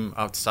gym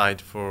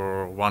outside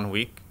for 1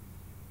 week.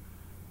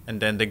 And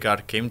then the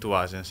guard came to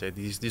us and said,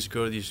 this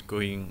girl is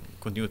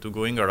continue to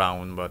going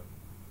around but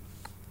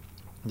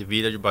the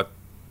village, but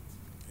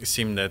it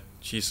seemed that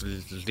she's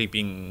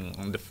sleeping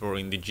on the floor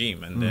in the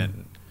gym. And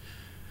then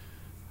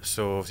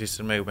so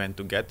Sister May went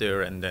to get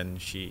her, and then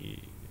she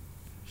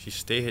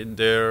stayed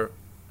there,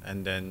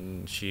 and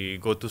then she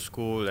go to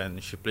school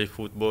and she play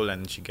football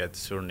and she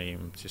gets her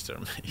name Sister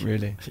May.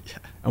 Really? Yeah.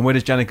 And where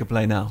does Janica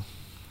play now?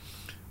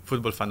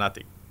 Football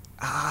Fanatic.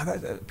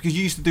 Because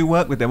you used to do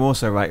work with them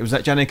also, right? Was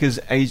that Janica's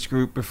age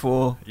group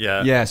before?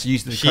 Yeah. Yeah, so you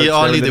used to She coach her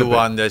only a the little bit.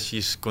 one that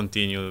she's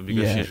continued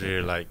because she's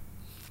really like.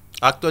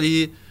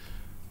 Actually,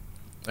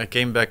 I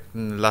came back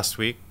last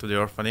week to the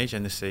orphanage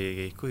and they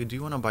say, "Kuya, do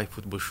you want to buy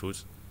football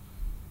shoes?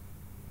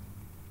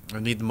 I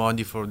need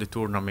money for the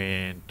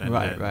tournament." And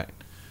Right.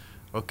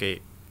 Okay.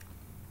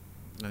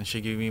 And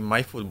she gave me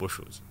my football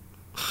shoes.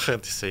 I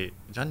had to say,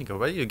 "Janica,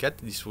 where do you get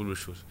these football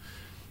shoes?"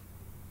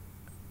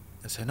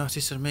 I said, "No,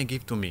 Sister May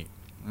gave to me."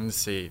 And I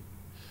say,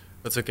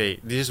 "That's okay.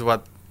 This is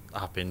what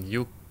happened.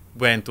 You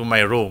went to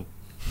my room.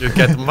 You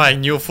get my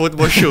new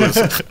football shoes.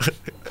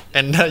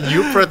 And then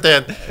you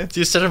pretend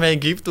Sister May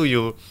give to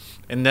you.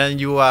 And then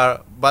you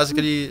are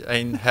basically,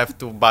 I have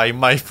to buy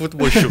my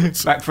football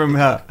shoes." Back from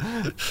her.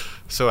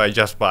 So I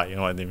just buy, you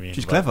know what I mean?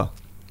 She's But clever.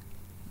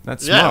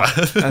 That's Yeah.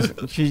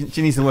 smart.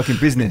 She needs to work in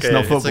business, okay,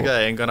 not it's football. okay.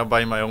 I ain't gonna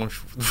buy my own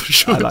football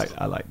shoes.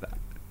 I like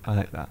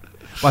that.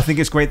 But I think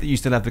it's great that you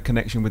still have the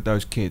connection with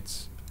those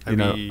kids. You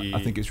know, I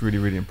think it's really,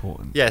 really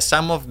important. Yeah,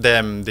 some of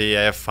them, they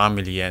have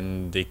family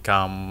and they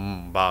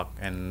come back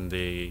and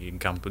they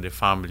come to the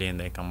family and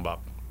they come back.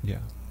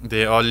 Yeah.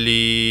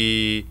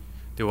 The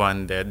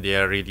one that they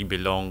really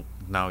belong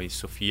now is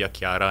Sophia,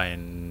 Chiara,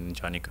 and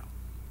Janica.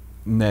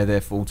 And they're there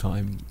full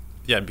time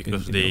Yeah,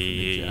 because in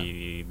the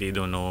orphanage, they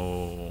don't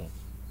know.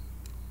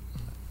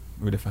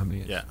 with the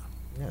family. Yeah,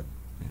 Yeah,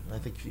 I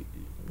think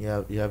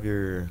you have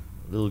your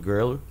little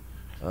girl,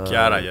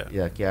 Chiara, yeah.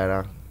 Yeah,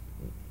 Chiara.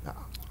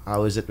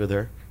 How is it with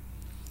her?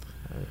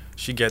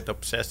 she get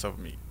obsessed of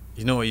me.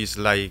 You know, it's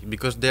like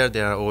because they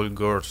are all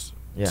girls.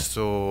 Yeah.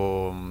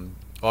 So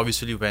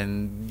obviously,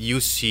 when you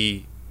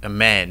see a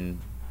man,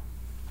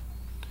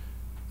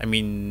 I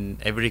mean,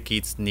 every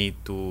kids need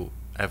to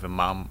have a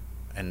mom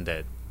and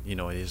dad. You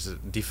know, it's a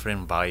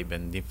different vibe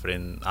and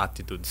different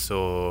attitude.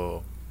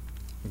 So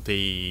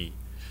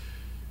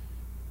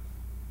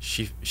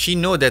she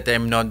know that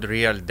I'm not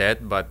real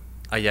dad, but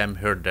I am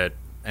her dad.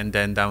 And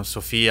then down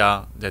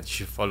Sophia, that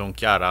she follow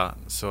Chiara,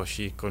 so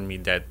she called me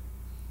dad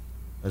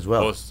As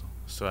well. also.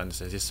 So and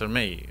says, Sister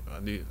May,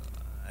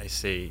 I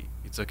say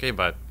it's okay,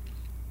 but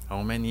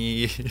how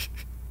many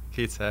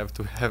kids I have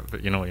to have?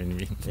 You know what I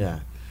mean?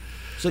 Yeah.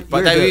 So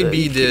But you're I will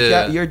be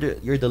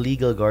you're the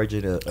legal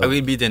guardian. I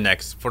will be the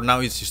next. For now,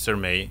 it's Sister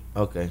May.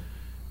 Okay.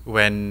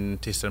 When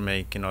Sister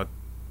May cannot,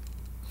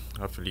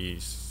 hopefully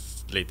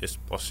as late as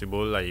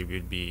possible, I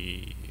will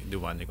be the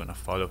one that's gonna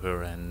follow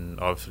her, and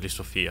obviously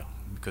Sophia,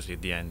 because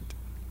at the end,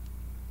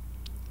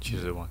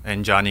 she's the one.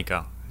 And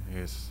Janica,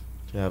 yes.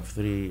 You have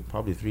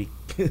probably three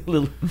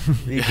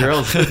three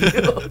girls.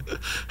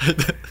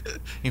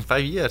 In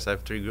 5 years, I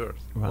have 3 girls.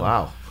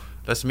 Wow.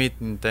 Let's meet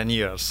in 10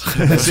 years.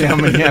 Let's see how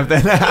many you have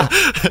there now.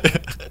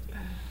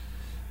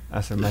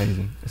 That's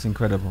amazing. It's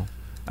incredible.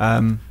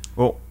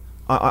 Well,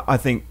 I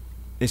think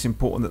it's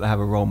important that they have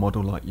a role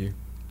model like you,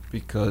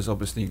 because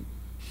obviously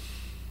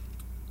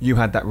you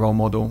had that role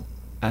model,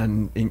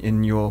 and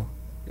in your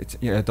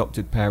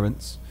adopted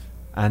parents,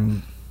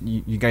 and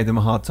you gave them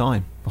a hard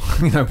time,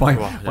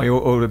 by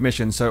all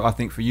admission. So I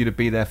think for you to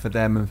be there for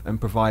them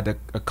and provide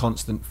a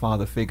constant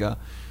father figure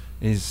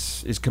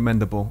is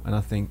commendable, and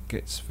I think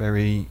it's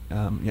very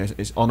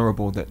it's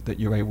honourable that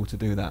you're able to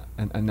do that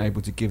and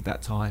able to give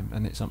that time,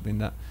 and it's something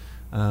that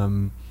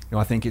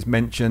I think it's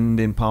mentioned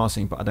in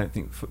passing, but I don't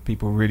think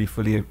people really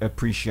fully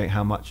appreciate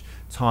how much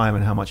time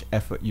and how much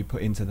effort you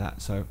put into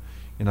that. So,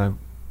 I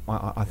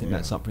think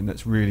that's something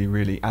that's really,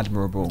 really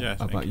admirable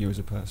about you as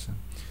a person.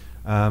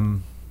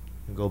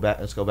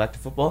 Let's go back to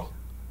football.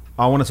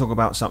 I want to talk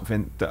about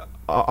something that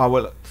I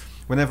will.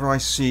 Whenever I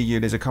see you,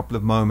 there's a couple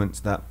of moments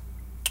that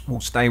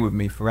will stay with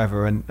me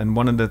forever. And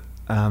one of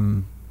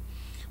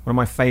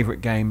my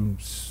favourite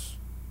games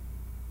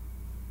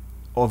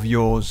of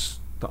yours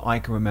that I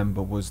can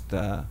remember was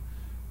the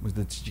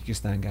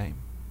Tajikistan game,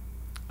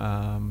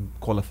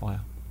 qualifier.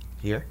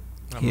 Here?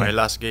 My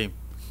last game.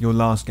 Your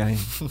last game.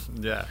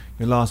 Yeah.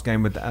 Your last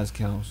game with the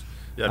Azkals.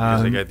 Yeah,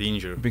 because I got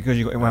injured. Because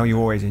you're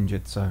always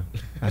injured, so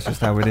that's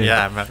just how it is.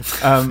 Yeah, man.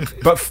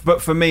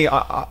 But for me,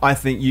 I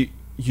think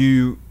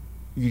you've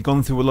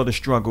gone through a lot of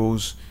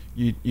struggles.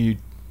 You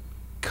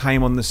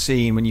came on the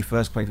scene when you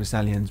first played for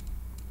Stallions,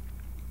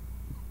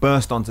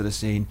 burst onto the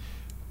scene,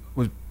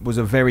 was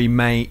a very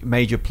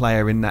major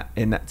player in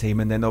that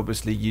team, and then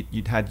obviously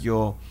you'd had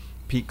your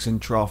peaks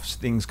and troughs,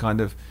 things kind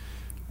of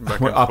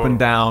went up and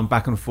down,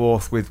 back and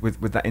forth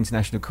with that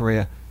international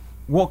career.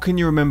 What can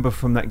you remember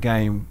from that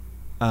game,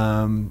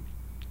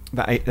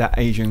 that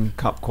Asian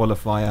Cup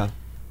qualifier?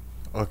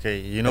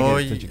 Okay,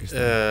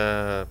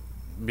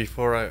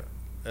 before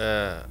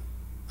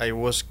I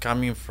was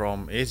coming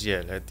from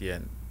ACL at the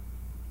end,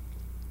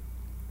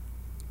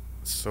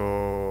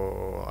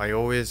 so I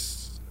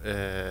always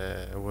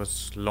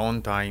was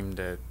long time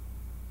that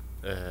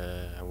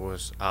I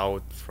was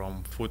out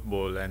from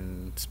football,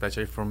 and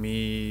especially for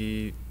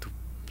me to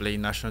play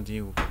national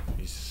team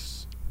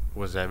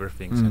was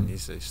everything, and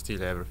is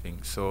still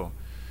everything. So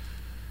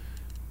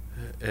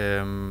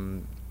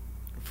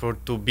for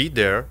to be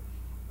there,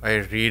 I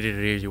really,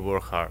 really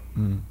work hard.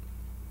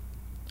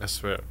 I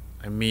swear.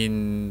 I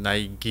mean,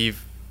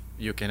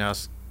 you can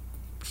ask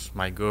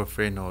my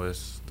girlfriend, or I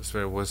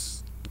swear,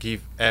 was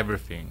give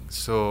everything.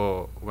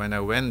 So when I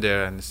went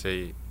there and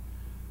say,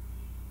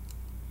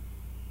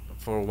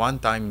 for one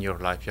time in your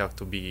life, you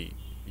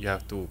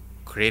have to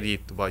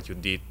credit what you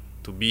did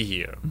to be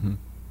here.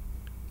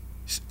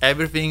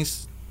 Everything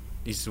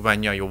is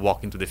when you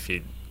walk into the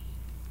field,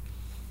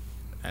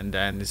 and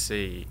then they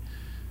say,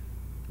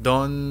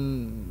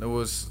 I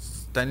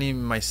was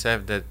telling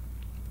myself that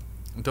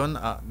don't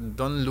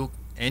look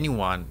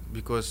anyone,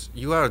 because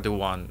you are the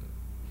one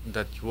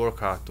that work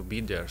hard to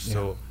be there.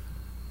 So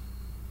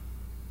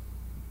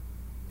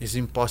it's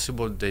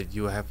impossible that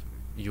you're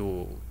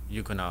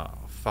gonna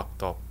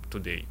fucked up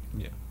today.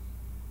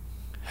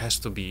 Has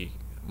to be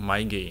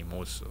my game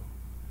also.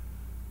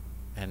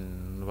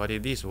 And what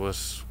it is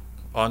was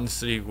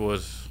honestly the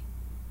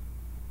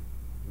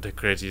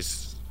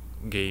craziest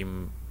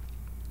game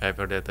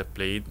ever that I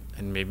played,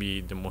 and maybe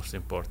the most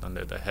important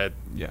that I had.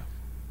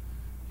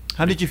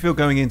 How did you feel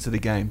going into the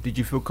game? Did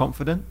you feel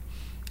confident?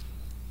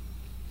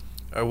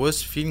 I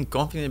was feeling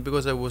confident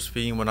because I was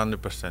feeling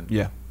 100%.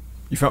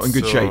 You felt in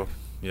good shape.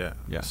 Yeah.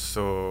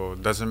 So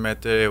doesn't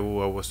matter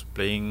who I was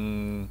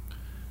playing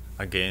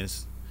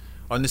against.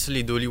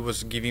 Honestly, Dooley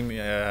was giving me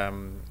a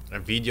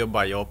video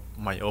by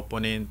my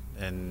opponent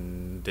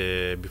and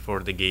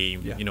before the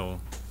game, his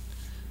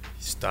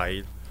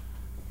style.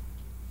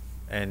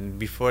 And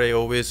before I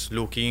always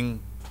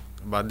looking,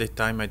 but that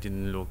time I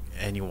didn't look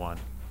anyone.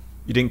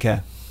 You didn't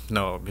care?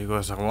 No,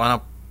 because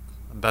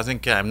doesn't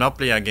care. I'm not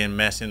playing against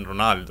Messi and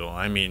Ronaldo.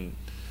 I mean,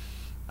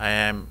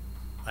 I'm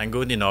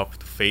good enough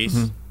to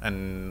face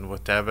and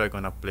whatever I'm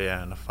gonna play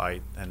and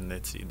fight, and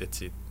that's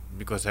it.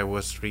 Because I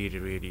was really,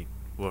 really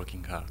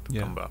working hard to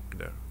come back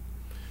there.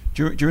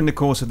 During the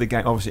course of the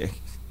game, obviously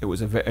it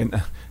was a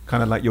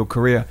kind of like your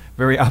career,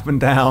 very up and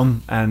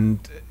down, and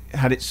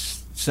had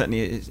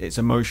certainly its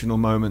emotional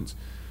moments.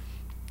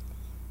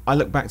 I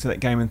look back to that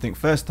game and think,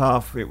 first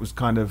half it was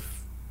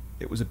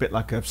a bit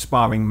like a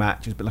sparring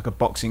match, it was a bit like a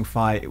boxing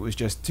fight. It was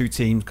just two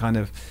teams kind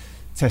of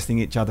testing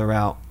each other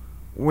out.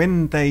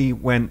 When they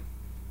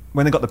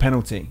got the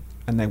penalty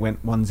and they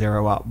went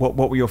 1-0 up, what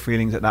were your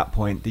feelings at that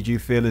point? Did you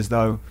feel as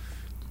though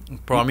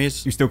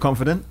Promise. You still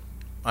confident?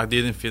 I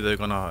didn't feel we're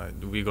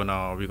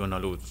gonna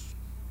lose.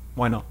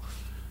 Why not?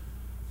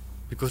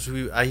 Because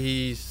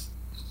it's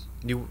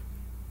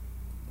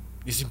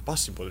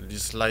impossible.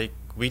 It's like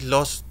we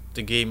lost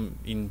the game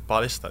in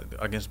Palestine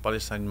against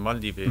Palestine in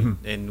Maldives,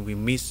 and we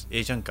missed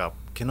Asian Cup.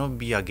 Cannot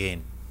be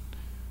again.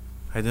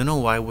 I don't know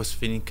why I was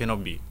feeling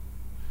cannot be.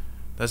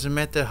 Doesn't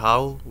matter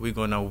how we're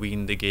gonna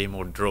win the game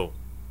or draw,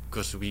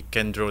 because we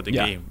can draw the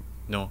game.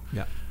 No.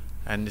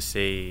 And they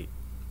say,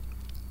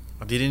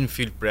 I didn't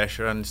feel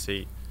pressure, and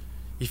say,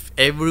 if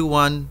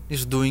everyone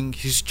is doing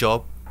his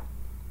job,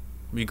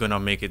 we're gonna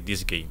make it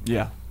this game.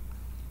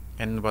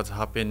 And what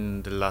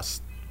happened the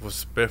last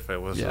was perfect.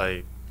 It was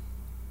like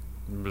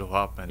blew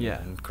up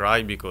and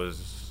cry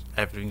because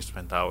everything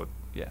went out.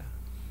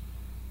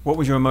 What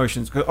was your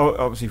emotions? 'Cause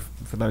obviously,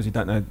 for those who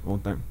don't know or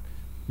don't,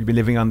 you'd be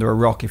living under a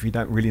rock if you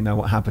don't really know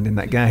what happened in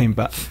that game.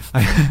 But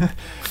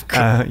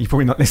you're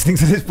probably not listening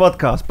to this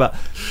podcast. But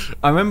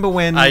I remember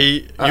when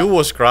you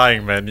was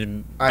crying,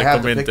 man. I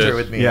have the picture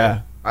with me.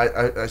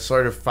 I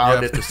sort of You found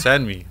have it. to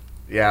send me.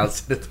 Yeah, I'll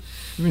send it.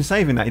 You've been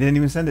saving that. You didn't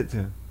even send it to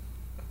him.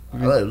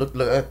 Look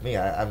at me.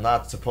 I'm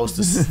not supposed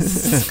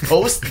to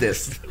post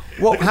this.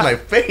 What- Look at my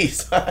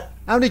face.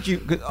 How did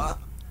you?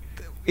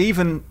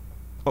 Even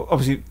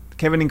obviously,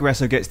 Kevin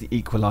Ingresso gets the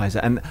equaliser,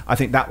 and I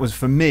think that was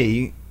for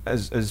me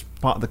as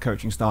part of the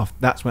coaching staff.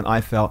 That's when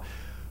I felt,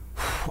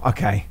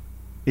 okay,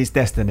 it's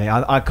destiny.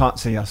 I can't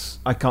see us.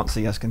 I can't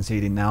see us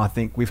conceding now. I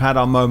think we've had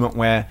our moment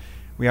where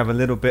we have a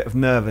little bit of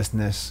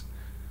nervousness.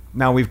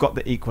 Now we've got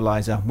the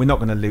equaliser. We're not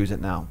going to lose it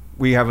now.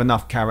 We have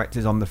enough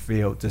characters on the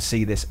field to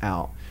see this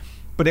out.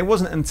 But it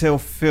wasn't until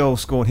Phil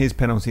scored his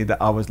penalty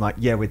that I was like,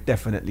 yeah, we're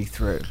definitely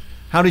through.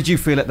 How did you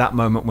feel at that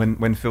moment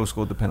when Phil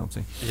scored the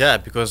penalty? Yeah,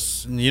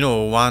 because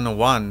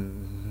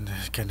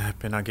 1-1 can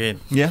happen again.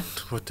 Yeah.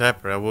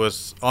 Whatever. I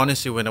was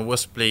honestly, when I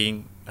was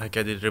playing, I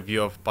get a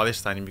review of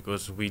Palestine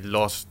because we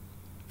lost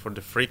for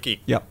the free kick.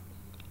 Yep.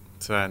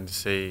 So and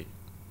say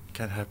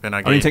can happen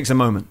again. Only takes a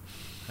moment.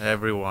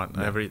 Everyone,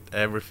 Yeah.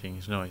 everything.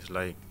 It's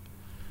like.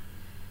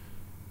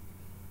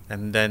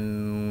 And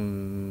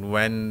then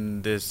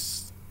when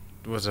this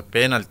was a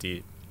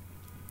penalty,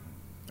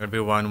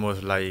 everyone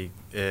was like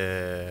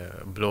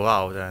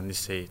blowout, and they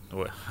say,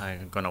 well,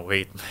 I'm gonna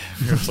wait.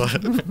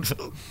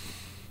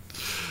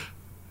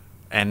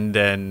 And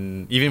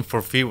then even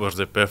for Phil was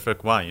the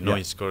perfect one, Yeah.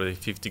 he scored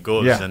 50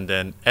 goals, Yeah. and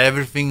then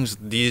everything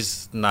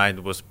this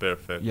night was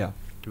perfect. Yeah.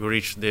 We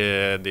reached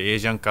the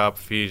Asian Cup,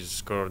 Phil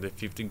scored the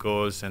 50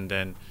 goals, and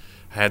then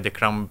had the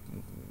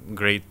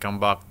great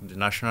comeback to the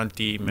national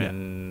team, Yeah.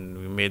 and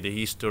we made the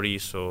history,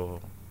 so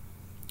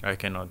I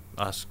cannot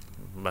ask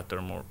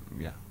better more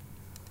Yeah.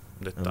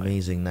 that time.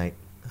 Amazing night.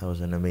 That was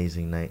an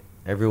amazing night.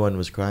 Everyone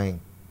was crying.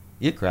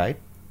 You cried?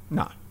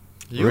 No.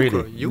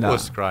 Really? You No.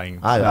 was crying.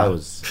 I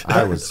was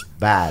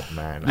bad,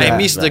 man. I Yeah.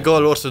 missed the Bad.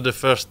 goal also the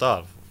first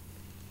half.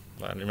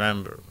 I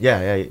remember.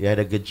 Yeah, you had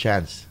a good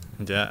chance.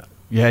 Yeah.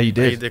 Yeah, you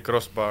I hit did. the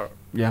crossbar.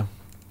 Yeah.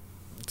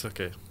 It's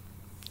okay.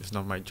 It's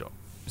not my job.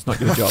 It's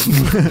not your job.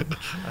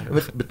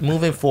 But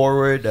moving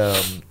forward,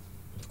 of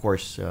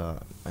course,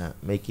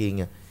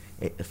 making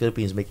the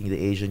Philippines making the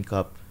Asian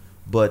Cup,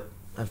 but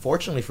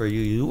unfortunately for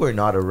you, you were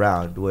not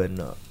around when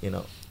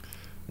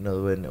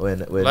when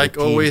Like the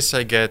team- always,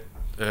 I get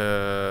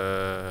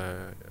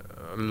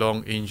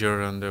long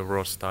injury on the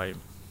worst time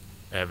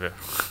ever.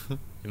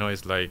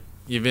 It's like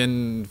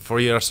even 4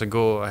 years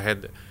ago, I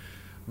had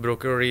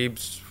broken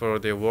ribs for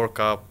the World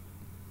Cup,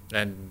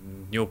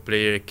 and new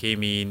player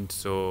came in,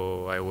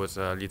 so I was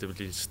a little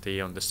bit stay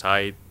on the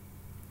side.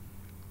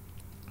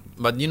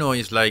 But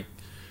it's like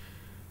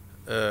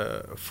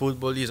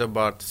football is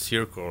about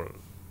circle,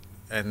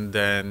 and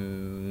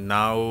then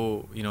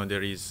now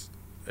there is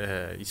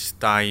it's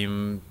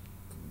time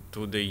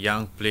to the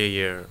young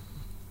player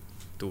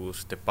to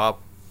step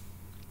up,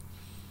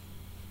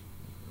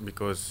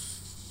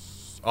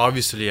 because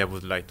obviously I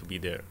would like to be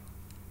there,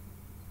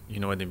 you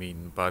know what I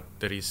mean, but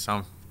there is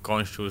some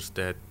conscious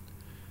that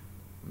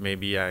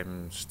maybe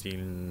I'm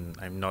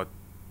not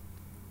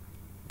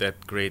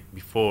that great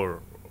before,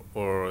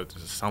 or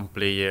some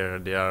player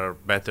they are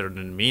better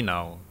than me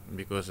now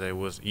because I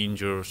was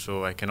injured,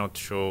 so I cannot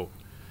show,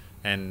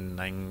 and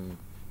I'm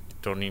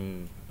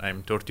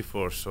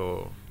 34,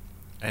 so,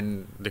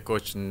 and the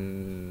coach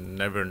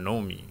never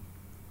know me,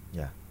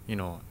 yeah.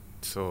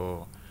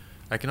 So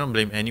I cannot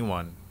blame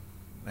anyone.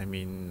 I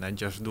mean, I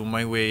just do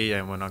my way.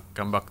 I wanna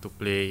come back to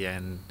play,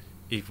 and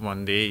if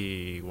one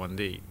day will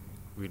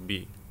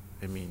be.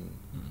 I mean,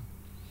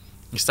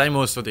 it's time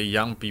also the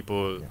young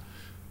people, Yeah.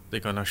 they're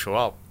gonna show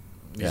up.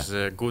 It's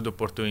Yeah. a good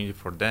opportunity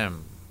for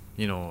them.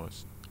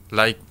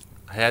 Like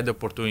I had the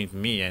opportunity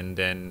me, and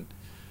then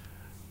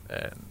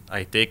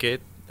I take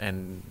it,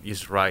 and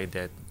it's right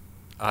that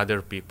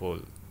other people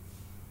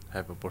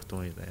have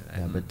opportunity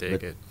and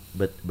take it.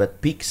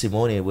 But Peak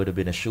Simone would have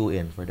been a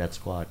shoe-in for that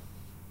squad.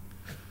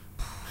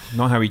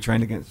 Not how he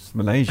trained against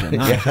Malaysia.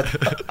 No.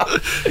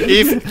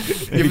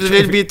 if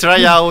there will be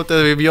tryout,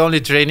 will be only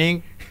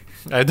training,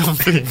 I don't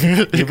think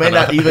You may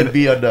not even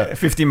be on the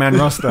 50-man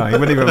roster. He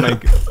wouldn't even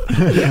make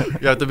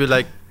it. you have to be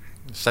like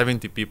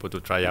 70 people to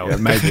try out. Yeah,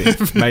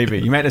 maybe.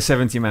 You make a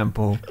 70-man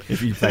pool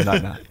if you play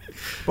like that.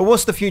 But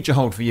what's the future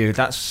hold for you?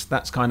 That's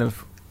kind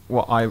of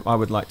what I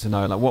would like to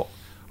know. Like what?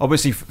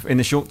 Obviously, in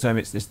the short term,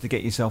 it's just to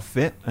get yourself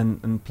fit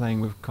and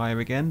playing with Kaya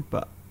again.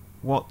 But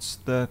what's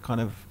the kind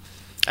of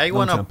I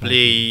wanna long-term plan?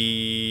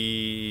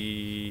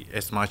 play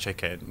as much I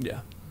can.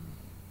 Yeah.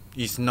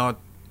 It's not,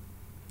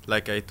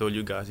 like I told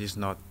you guys, it's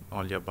not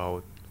only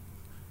about,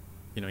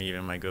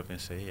 even my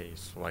girlfriend say, hey,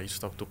 so why you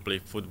stop to play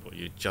football?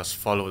 You just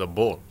follow the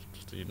ball.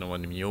 You know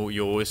what I mean?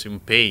 You're always in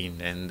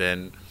pain, and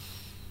then,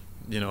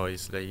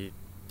 it's like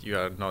you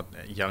are not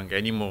young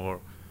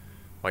anymore.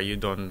 Why you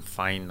don't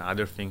find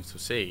other things to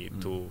say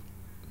to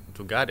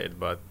get it?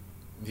 But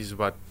this is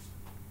what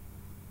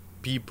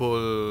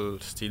people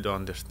still don't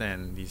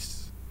understand.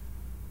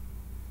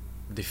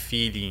 The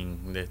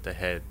feeling that I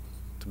had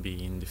to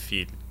be in the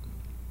field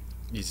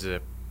is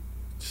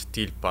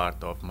still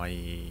part of my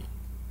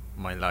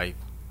life.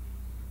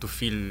 To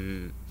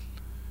feel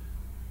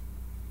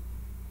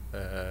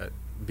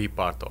be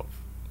part of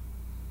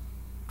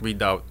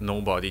without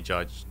nobody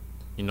judge,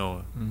 you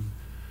know.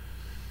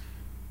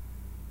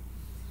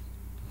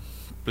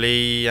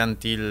 Play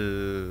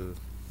until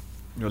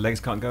Your legs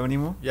can't go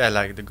anymore?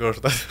 like the girls.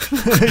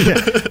 Yeah,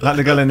 like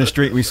the girl in the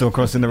street we saw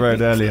crossing the road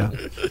earlier.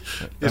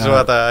 Is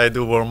what I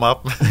do warm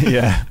up.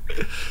 Yeah.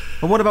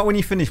 But what about when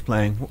you finish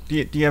playing? Do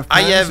you have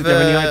I plans? have Do you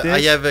have any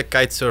ideas? I have a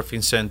kite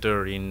surfing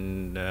center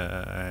in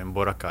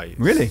Boracay.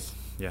 Really?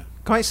 Yeah.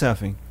 Kite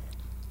surfing?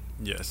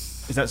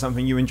 Yes. Is that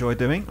something you enjoy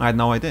doing? I had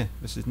no idea.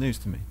 This is news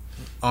to me.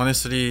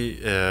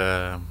 Honestly,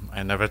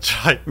 I never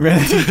tried.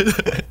 Really?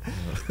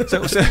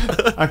 so,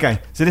 okay,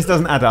 so this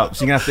doesn't add up,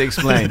 so you're going to have to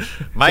explain.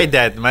 My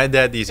dad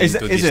is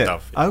into this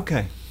stuff.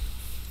 Okay.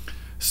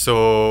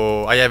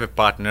 So I have a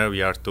partner,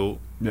 we are two.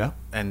 Yeah.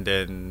 And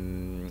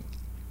then,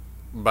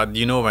 but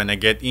you know, when I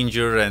get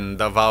injured and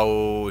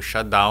Davao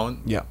shut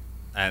down, Yeah.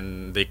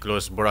 and they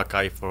closed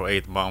Boracay for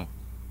 8 months.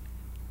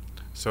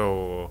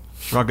 So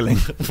Struggling.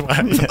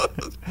 Yeah.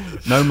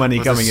 No money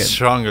coming in.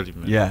 Strongly,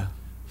 man. Yeah.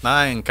 Now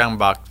I come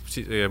back.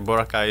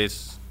 Boracay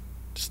is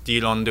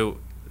still on the.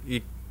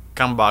 It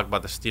come back,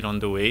 but still on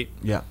the way.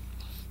 Yeah.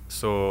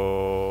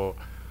 So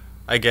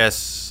I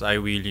guess I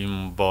will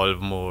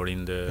involve more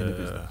in the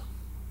business.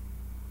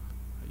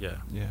 Yeah,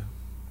 Yeah.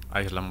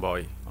 Island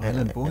boy.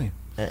 Island boy.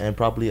 And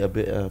probably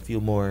a few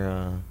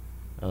more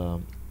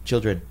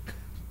children.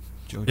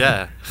 George.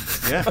 Yeah.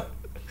 Yeah.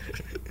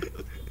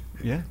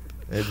 Yeah.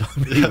 And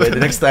maybe by the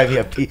next time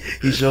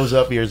he shows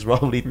up here, it's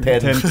probably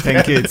 10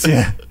 kids,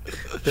 yeah.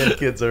 10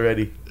 kids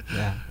already.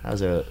 Yeah.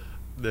 How's a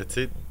That's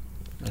it.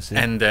 That's it.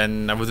 And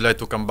then I would like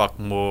to come back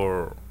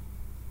more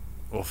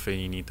often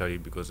in Italy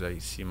because I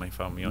see my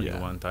family only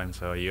one time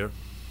a year.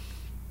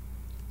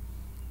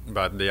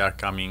 But they are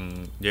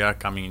coming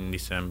in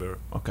December.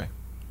 Okay.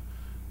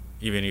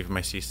 Even if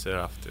my sister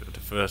after the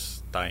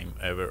first time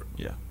ever.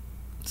 Yeah.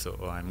 So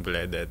I'm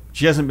glad that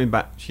She hasn't been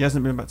back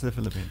to the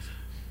Philippines.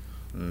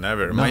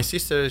 never. No. My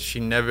sister, she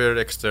never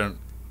externed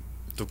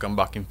to come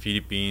back in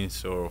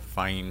Philippines or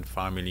find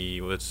family.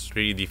 It was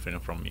really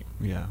different from me.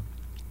 Yeah.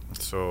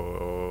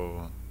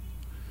 So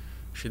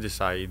she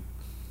decided,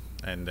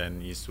 and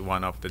then it's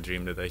one of the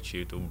dream that I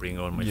achieved to bring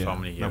all my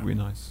family here. That'd be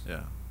nice.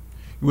 Yeah,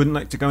 You wouldn't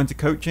like to go into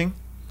coaching?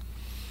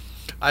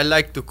 I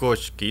like to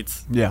coach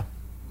kids, Yeah.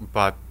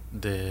 but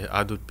the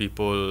adult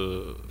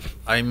people,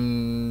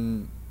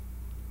 I'm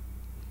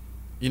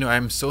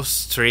so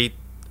straight,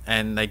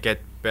 and I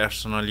get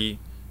personally,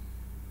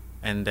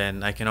 and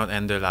then I cannot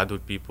handle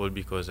adult people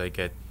because I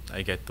get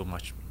too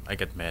much. I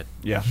get mad.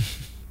 Yeah.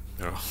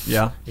 Oh.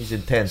 Yeah. he's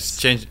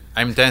intense.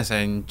 I'm tense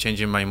and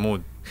changing my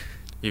mood.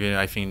 Even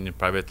I think in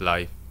private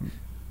life,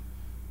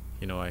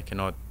 I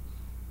cannot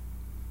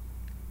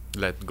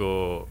let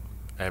go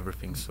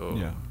everything. So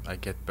Yeah. I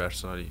get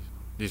personally.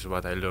 This is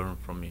what I learned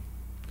from me.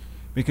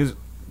 Because,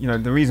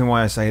 the reason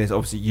why I say this,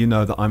 obviously,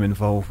 that I'm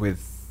involved with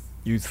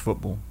youth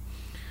football.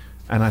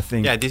 And I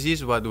think... Yeah, this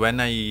is what when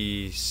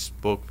I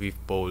spoke with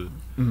Paul,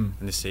 Mm.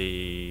 and they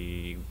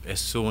say as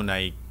soon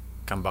I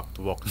come back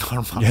to walk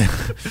normal.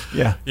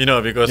 Yeah.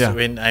 Yeah. Because Yeah.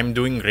 when I'm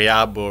doing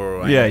rehab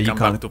or Yeah, I you come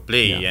back can't- to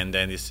play, yeah. and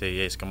then they say,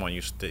 yes, come on,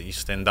 you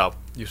stand up,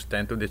 you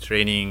stand to the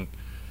training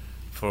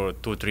for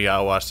 2-3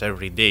 hours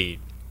every day.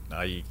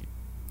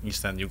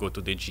 You go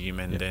to the gym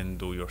and then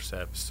do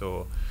yourself.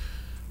 So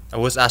I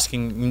was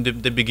asking in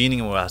the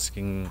beginning. I was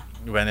asking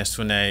when as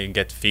soon I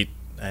get fit,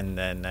 and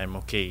then I'm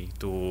okay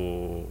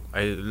to.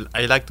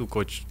 I like to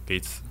coach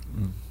kids,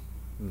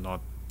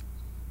 not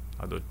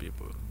adult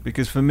people.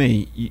 Because for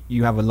me,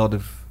 you have a lot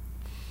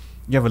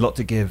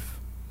to give,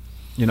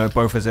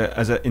 both as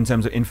a in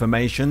terms of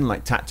information,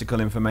 like tactical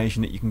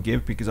information that you can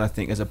give. Because I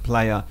think as a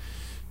player,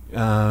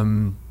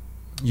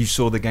 you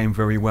saw the game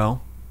very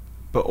well,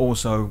 but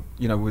also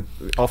with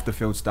off the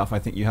field stuff, I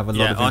think you have a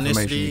lot of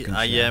information. You Honestly, can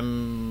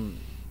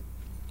share.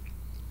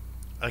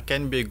 I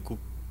can be a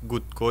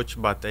good coach,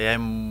 but I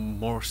am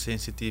more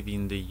sensitive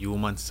in the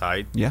human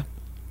side. Yeah.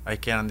 I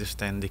can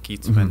understand the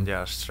kids when they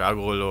are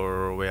struggle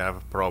or we have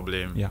a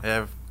problem. Yeah. I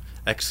have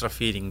extra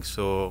feelings,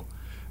 so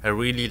I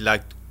really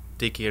like to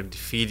take care of the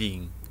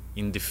feeling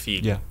in the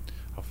field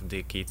of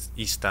the kids.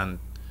 Instant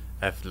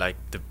have like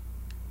the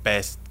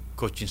best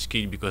coaching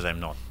skill because I'm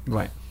not.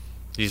 Right.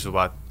 This is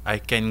what I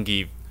can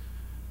give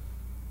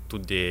to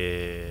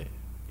the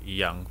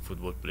young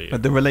football player.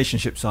 But the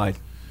relationship side,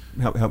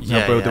 help build the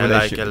I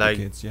relationship with like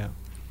the kids. Yeah.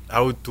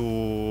 how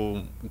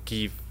to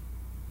give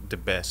the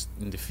best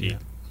in the field.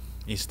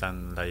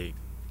 Instant like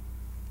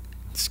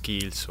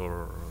skills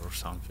or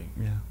something.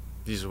 Yeah.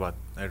 This is what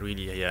I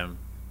am,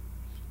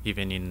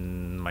 even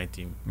in my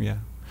team. Yeah.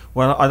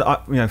 Well,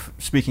 I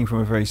speaking from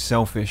a very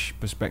selfish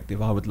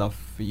perspective, I would love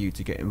for you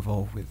to get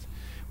involved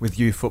with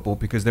youth football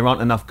because there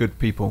aren't enough good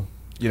people,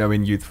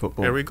 in youth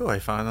football. There we go. I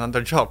found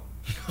another job.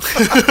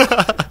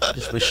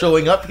 Just for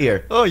showing up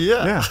here. Oh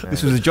yeah. Yeah.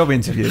 This was a job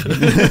interview.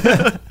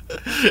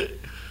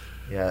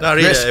 Yeah. No,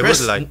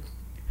 really,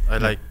 I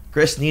like.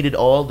 Chris needed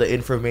all the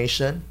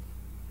information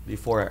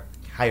before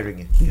hiring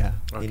him. Yeah.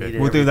 He Okay.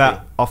 needed We'll do that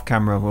everything. off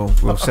camera.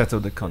 We'll settle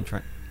the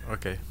contract.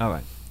 Okay. All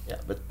right. Yeah,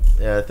 but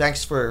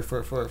thanks for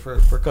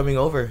coming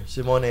over,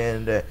 Simone,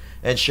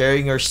 and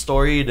sharing your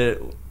story that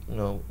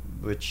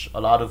which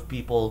a lot of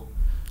people.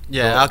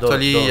 Yeah, don't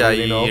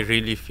really know. I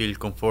really feel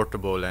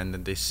comfortable, and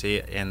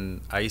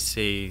I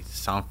say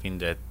something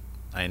that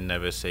I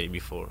never say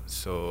before.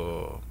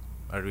 So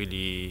I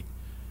really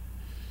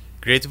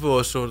grateful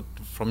also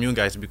from you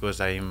guys, because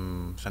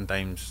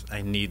sometimes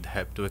I need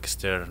help to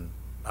extern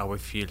how I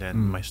feel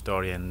and my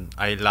story, and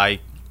I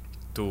like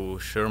to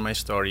share my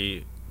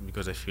story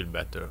because I feel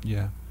better.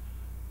 Yeah.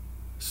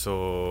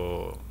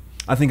 So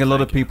I think a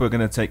lot of Thank you. people are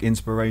going to take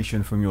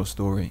inspiration from your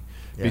story,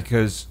 Yeah.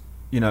 because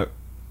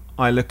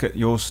I look at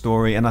your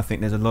story and I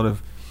think there's a lot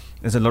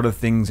of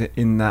things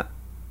in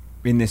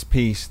this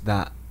piece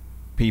that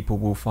people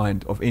will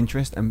find of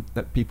interest and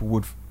that people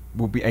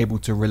will be able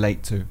to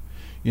relate to.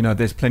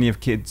 There's plenty of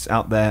kids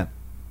out there,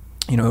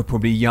 who are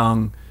probably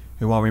young,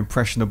 who are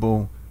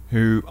impressionable,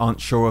 who aren't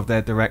sure of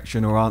their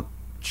direction or aren't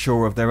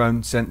sure of their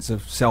own sense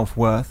of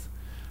self-worth.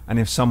 And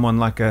if someone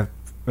like a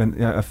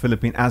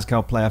Philippine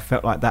ASCAL player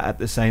felt like that at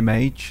the same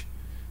age,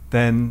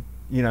 then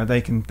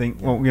they can think,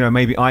 well,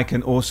 maybe I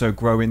can also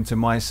grow into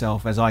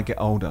myself as I get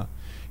older.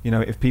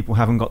 If people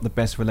haven't got the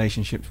best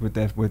relationships with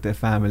their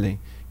family,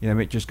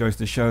 it just goes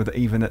to show that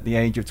even at the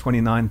age of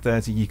 29,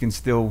 30, you can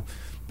still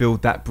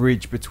build that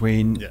bridge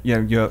between you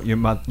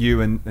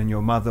and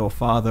your mother or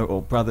father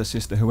or brother,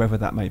 sister, whoever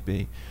that may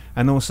be.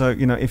 And also,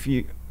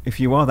 if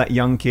you are that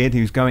young kid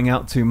who's going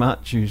out too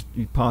much, who's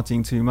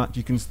partying too much,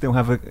 you can still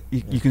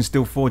you can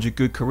still forge a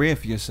good career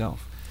for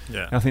yourself.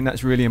 yeah, And I think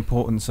that's really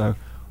important. So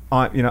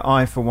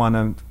I for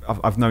one,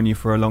 I've known you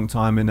for a long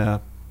time in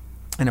a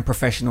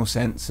professional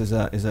sense, as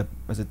a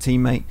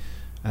teammate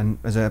and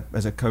as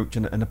a coach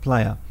and a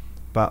player.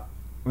 But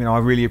I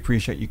really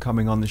appreciate you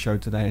coming on the show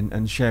today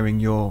and sharing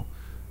your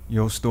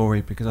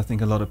story, because I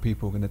think a lot of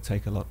people are going to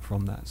take a lot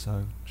from that.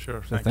 So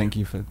sure. thank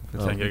you for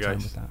Thank taking you, time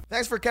guys. with that.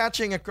 Thanks for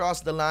catching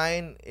Across the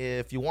Line.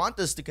 If you want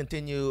us to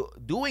continue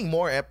doing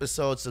more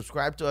episodes,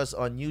 subscribe to us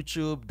on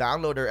YouTube,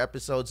 download our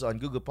episodes on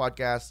Google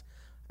Podcasts,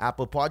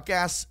 Apple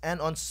Podcasts,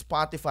 and on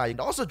Spotify. And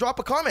also drop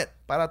a comment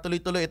para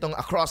tuloy-tuloy itong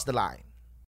Across the Line.